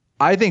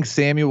 I think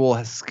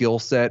Samuel's skill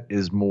set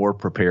is more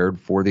prepared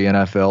for the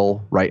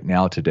NFL right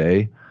now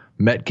today.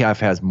 Metcalf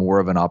has more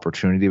of an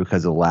opportunity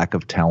because of the lack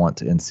of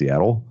talent in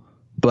Seattle.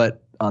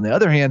 But on the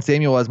other hand,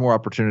 Samuel has more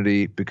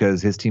opportunity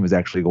because his team is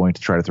actually going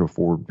to try to throw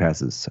forward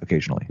passes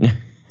occasionally.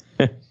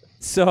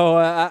 So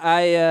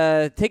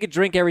I take a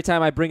drink every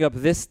time I bring up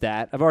this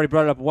stat. I've already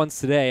brought it up once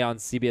today on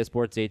CBS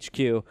Sports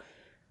HQ.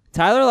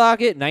 Tyler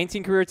Lockett,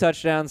 19 career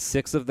touchdowns,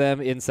 6 of them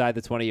inside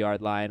the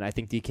 20-yard line. I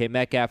think DK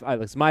Metcalf,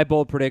 it's my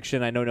bold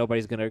prediction. I know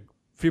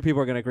few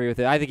people are going to agree with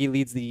it. I think he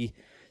leads the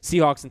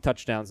Seahawks in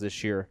touchdowns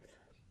this year.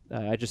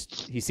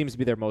 He seems to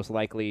be their most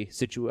likely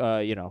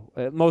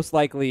most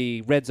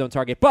likely red zone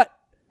target. But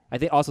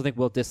I also think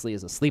Will Dissly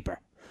is a sleeper.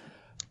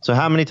 So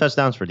how many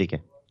touchdowns for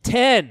DK?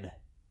 10.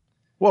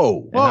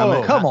 Whoa,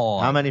 come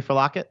on. How many for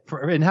Lockett?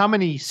 In how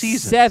many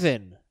seasons?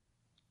 7.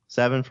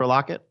 7 for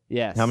Lockett?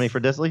 Yes. How many for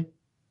Dissly?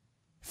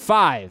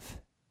 5.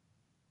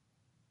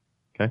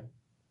 Okay.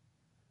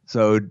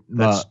 So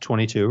that's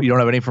 22. You don't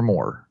have any for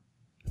more.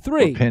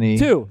 3. Or Penny.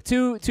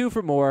 2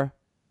 for Moore.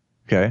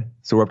 Okay,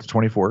 so we're up to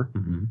 24.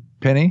 Mm-hmm.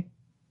 Penny.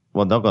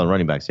 Well, don't go on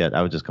running backs yet.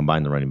 I would just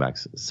combine the running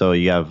backs. So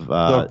you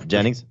have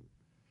Jennings.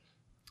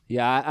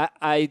 Yeah,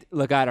 I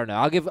look. I don't know.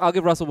 I'll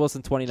give Russell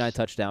Wilson 29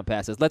 touchdown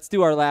passes. Let's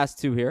do our last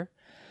 2 here.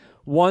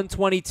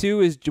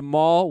 122 is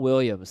Jamal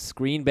Williams,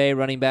 Green Bay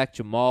running back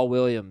Jamal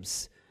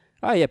Williams.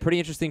 Oh yeah, pretty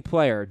interesting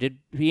player.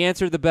 He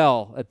answered the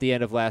bell at the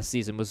end of last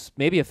season? Was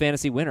maybe a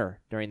fantasy winner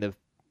during the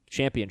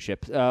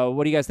championship.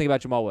 What do you guys think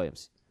about Jamal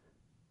Williams?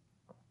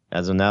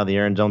 As of now, the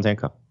Aaron Jones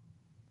handcuff.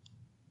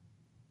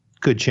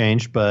 Could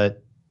change,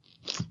 but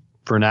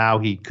for now,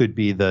 he could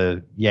be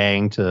the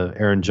yang to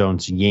Aaron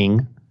Jones'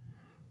 yin.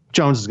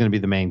 Jones is going to be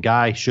the main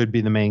guy. Should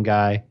be the main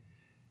guy.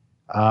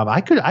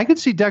 I could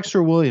see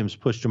Dexter Williams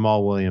push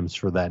Jamal Williams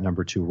for that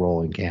number 2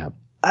 role in camp.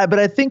 But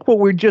I think what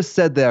we just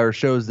said there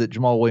shows that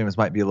Jamal Williams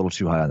might be a little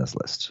too high on this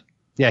list.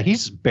 Yeah,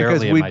 he's barely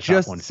because in we my top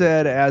just 150.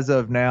 said as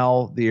of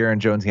now the Aaron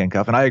Jones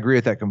handcuff, and I agree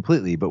with that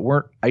completely. But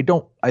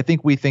I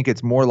think we think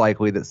it's more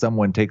likely that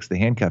someone takes the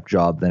handcuff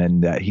job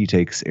than that he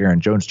takes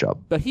Aaron Jones'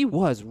 job. But he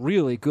was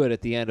really good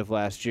at the end of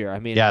last year. I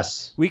mean,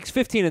 yes, weeks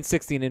 15 and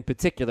 16 in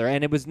particular,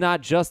 and it was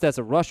not just as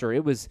a rusher.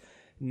 It was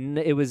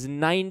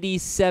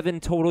 97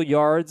 total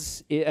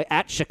yards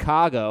at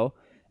Chicago,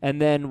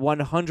 and then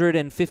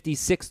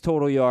 156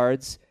 total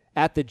yards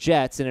at the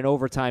Jets in an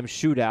overtime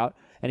shootout.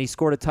 And he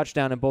scored a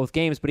touchdown in both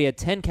games, but he had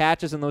 10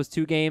 catches in those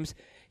 2 games.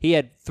 He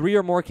had 3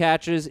 or more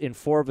catches in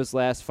 4 of his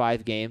last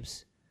 5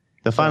 games.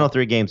 The final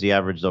 3 games, he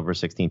averaged over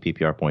 16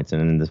 PPR points, and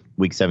in the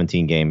Week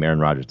 17 game, Aaron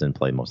Rodgers didn't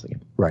play most of the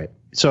game. Right.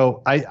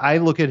 So I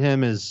look at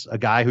him as a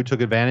guy who took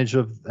advantage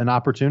of an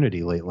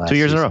opportunity late last 2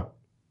 years season. in a row.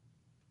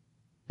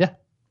 Yeah,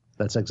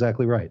 that's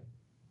exactly right.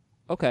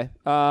 Okay.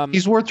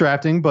 He's worth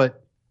drafting,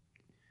 but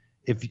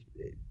if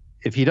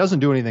he doesn't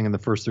do anything in the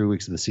first 3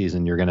 weeks of the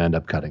season, you're going to end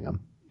up cutting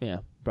him. Yeah,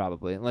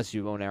 probably. Unless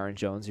you own Aaron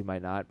Jones, you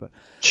might not. But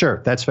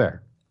sure, that's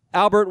fair.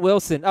 Albert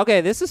Wilson.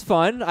 Okay, this is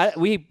fun.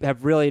 We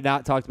have really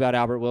not talked about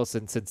Albert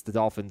Wilson since the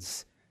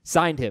Dolphins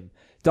signed him.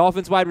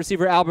 Dolphins wide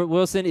receiver Albert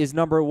Wilson is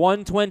number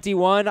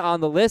 121 on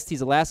the list.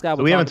 He's the last guy.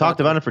 So we haven't talked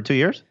about him for 2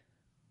 years?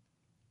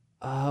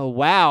 Oh,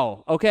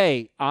 wow.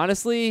 Okay,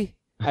 honestly,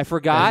 I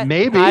forgot.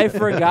 Maybe. I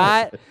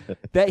forgot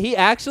that he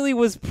actually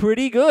was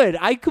pretty good.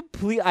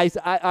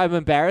 I'm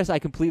embarrassed. I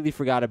completely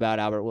forgot about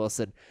Albert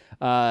Wilson.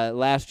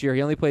 Last year,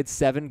 he only played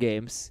 7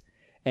 games,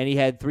 and he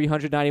had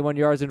 391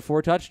 yards and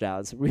 4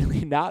 touchdowns.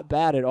 Really not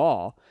bad at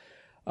all.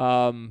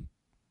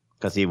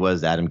 Because he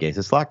was Adam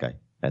Gase's slot guy,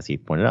 as he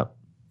pointed out.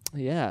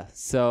 Yeah,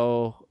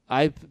 so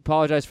I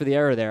apologize for the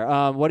error there.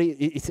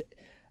 It's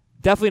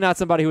definitely not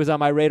somebody who was on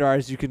my radar,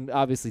 as you can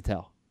obviously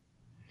tell.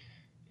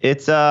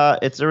 It's a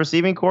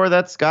receiving core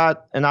that's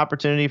got an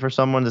opportunity for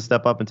someone to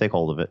step up and take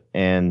hold of it.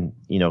 And,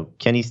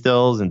 Kenny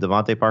Stills and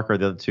Devontae Parker,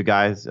 the other 2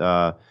 guys,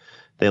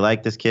 they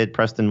like this kid,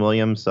 Preston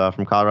Williams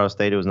from Colorado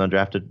State, who was an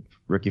undrafted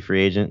rookie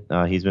free agent.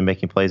 He's been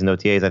making plays in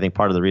OTAs. I think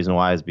part of the reason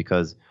why is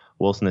because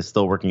Wilson is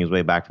still working his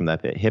way back from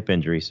that hip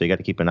injury, so you got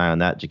to keep an eye on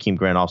that. Jakeem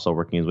Grant also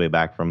working his way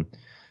back from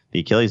the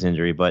Achilles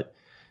injury. But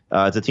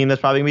it's a team that's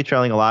probably going to be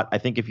trailing a lot. I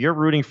think if you're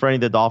rooting for any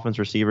of the Dolphins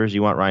receivers,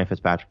 you want Ryan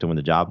Fitzpatrick to win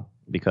the job.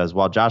 Because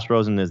while Josh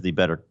Rosen is the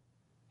better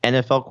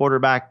NFL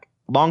quarterback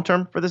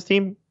long-term for this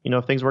team,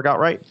 if things work out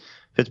right,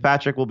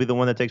 Fitzpatrick will be the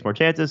one that takes more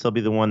chances. He'll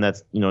be the one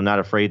that's, not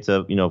afraid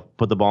to,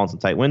 put the ball in some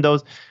tight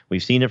windows.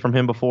 We've seen it from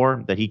him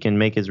before that he can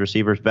make his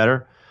receivers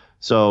better.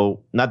 So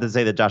not to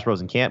say that Josh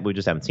Rosen can't, but we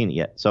just haven't seen it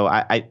yet. So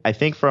I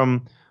think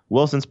from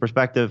Wilson's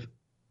perspective,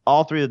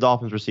 all 3 of the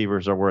Dolphins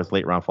receivers are worth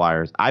late-round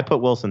flyers. I put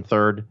Wilson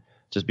 3rd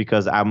just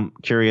because I'm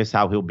curious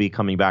how he'll be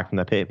coming back from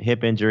that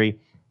hip injury.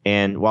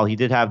 And while he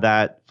did have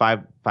that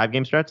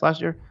 5-game stretch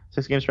last year,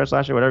 6-game stretch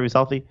last year, whatever, he's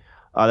healthy,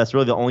 that's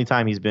really the only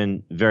time he's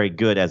been very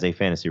good as a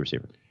fantasy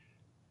receiver.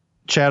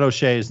 Chad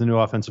O'Shea is the new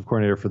offensive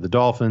coordinator for the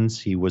Dolphins.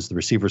 He was the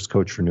receivers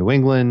coach for New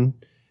England.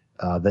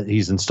 That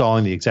he's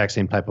installing the exact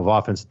same type of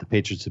offense that the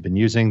Patriots have been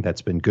using.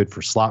 That's been good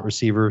for slot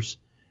receivers.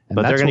 And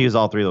but they're going to use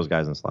all 3 of those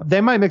guys in the slot.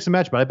 They might mix and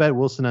match, but I bet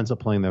Wilson ends up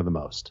playing there the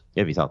most.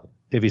 If he's healthy.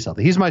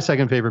 He's my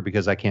second favorite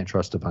because I can't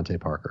trust Devontae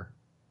Parker.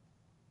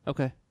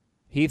 Okay.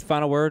 Heath,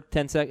 final word,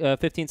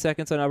 15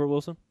 seconds on Albert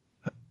Wilson?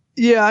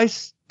 Yeah,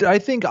 I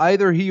think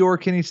either he or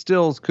Kenny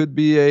Stills could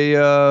be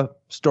a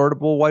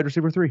startable wide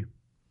receiver 3.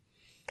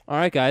 All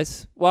right,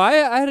 guys. Well, I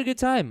had a good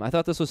time. I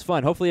thought this was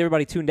fun. Hopefully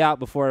everybody tuned out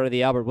before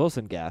the Albert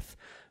Wilson gaffe.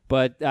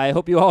 But I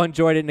hope you all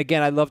enjoyed it. And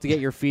again, I'd love to get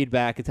your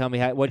feedback and tell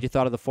me what you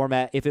thought of the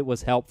format, if it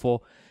was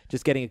helpful,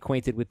 just getting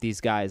acquainted with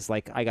these guys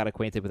like I got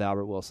acquainted with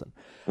Albert Wilson.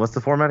 What's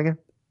the format again?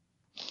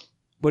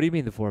 What do you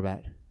mean the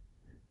format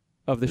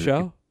of the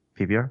show?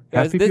 PPR?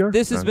 Guys, PPR?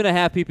 this has been a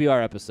half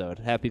PPR episode.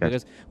 Half PPR.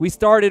 Because we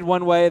started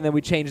one way and then we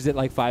changed it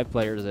like 5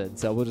 players in.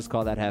 So we'll just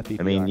call that half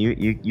PPR. I mean,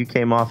 you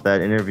came off that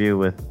interview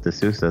with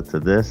D'Souza to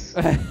this.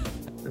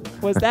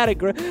 Was that a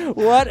great...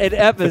 What an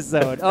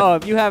episode. Oh,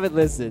 if you haven't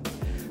listened...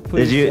 I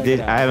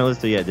haven't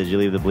listened to it yet. Did you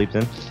leave the bleeps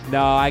in?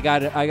 No, I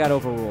got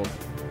overruled.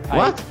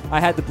 What? I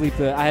had to do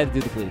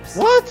the bleeps.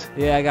 What?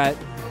 Yeah,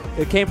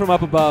 it came from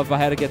up above. I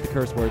had to get the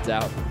curse words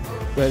out.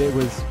 But it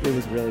was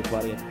really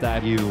funny at the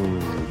time. You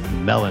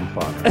melon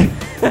farmer.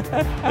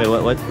 Wait,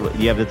 what?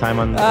 You have the time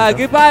on?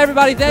 Goodbye,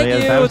 everybody. Thank yeah,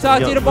 you. time- We'll talk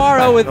to you what's the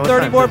tomorrow time? with What's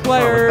 30 time? more What's time?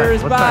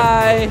 players. What's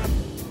time? Bye.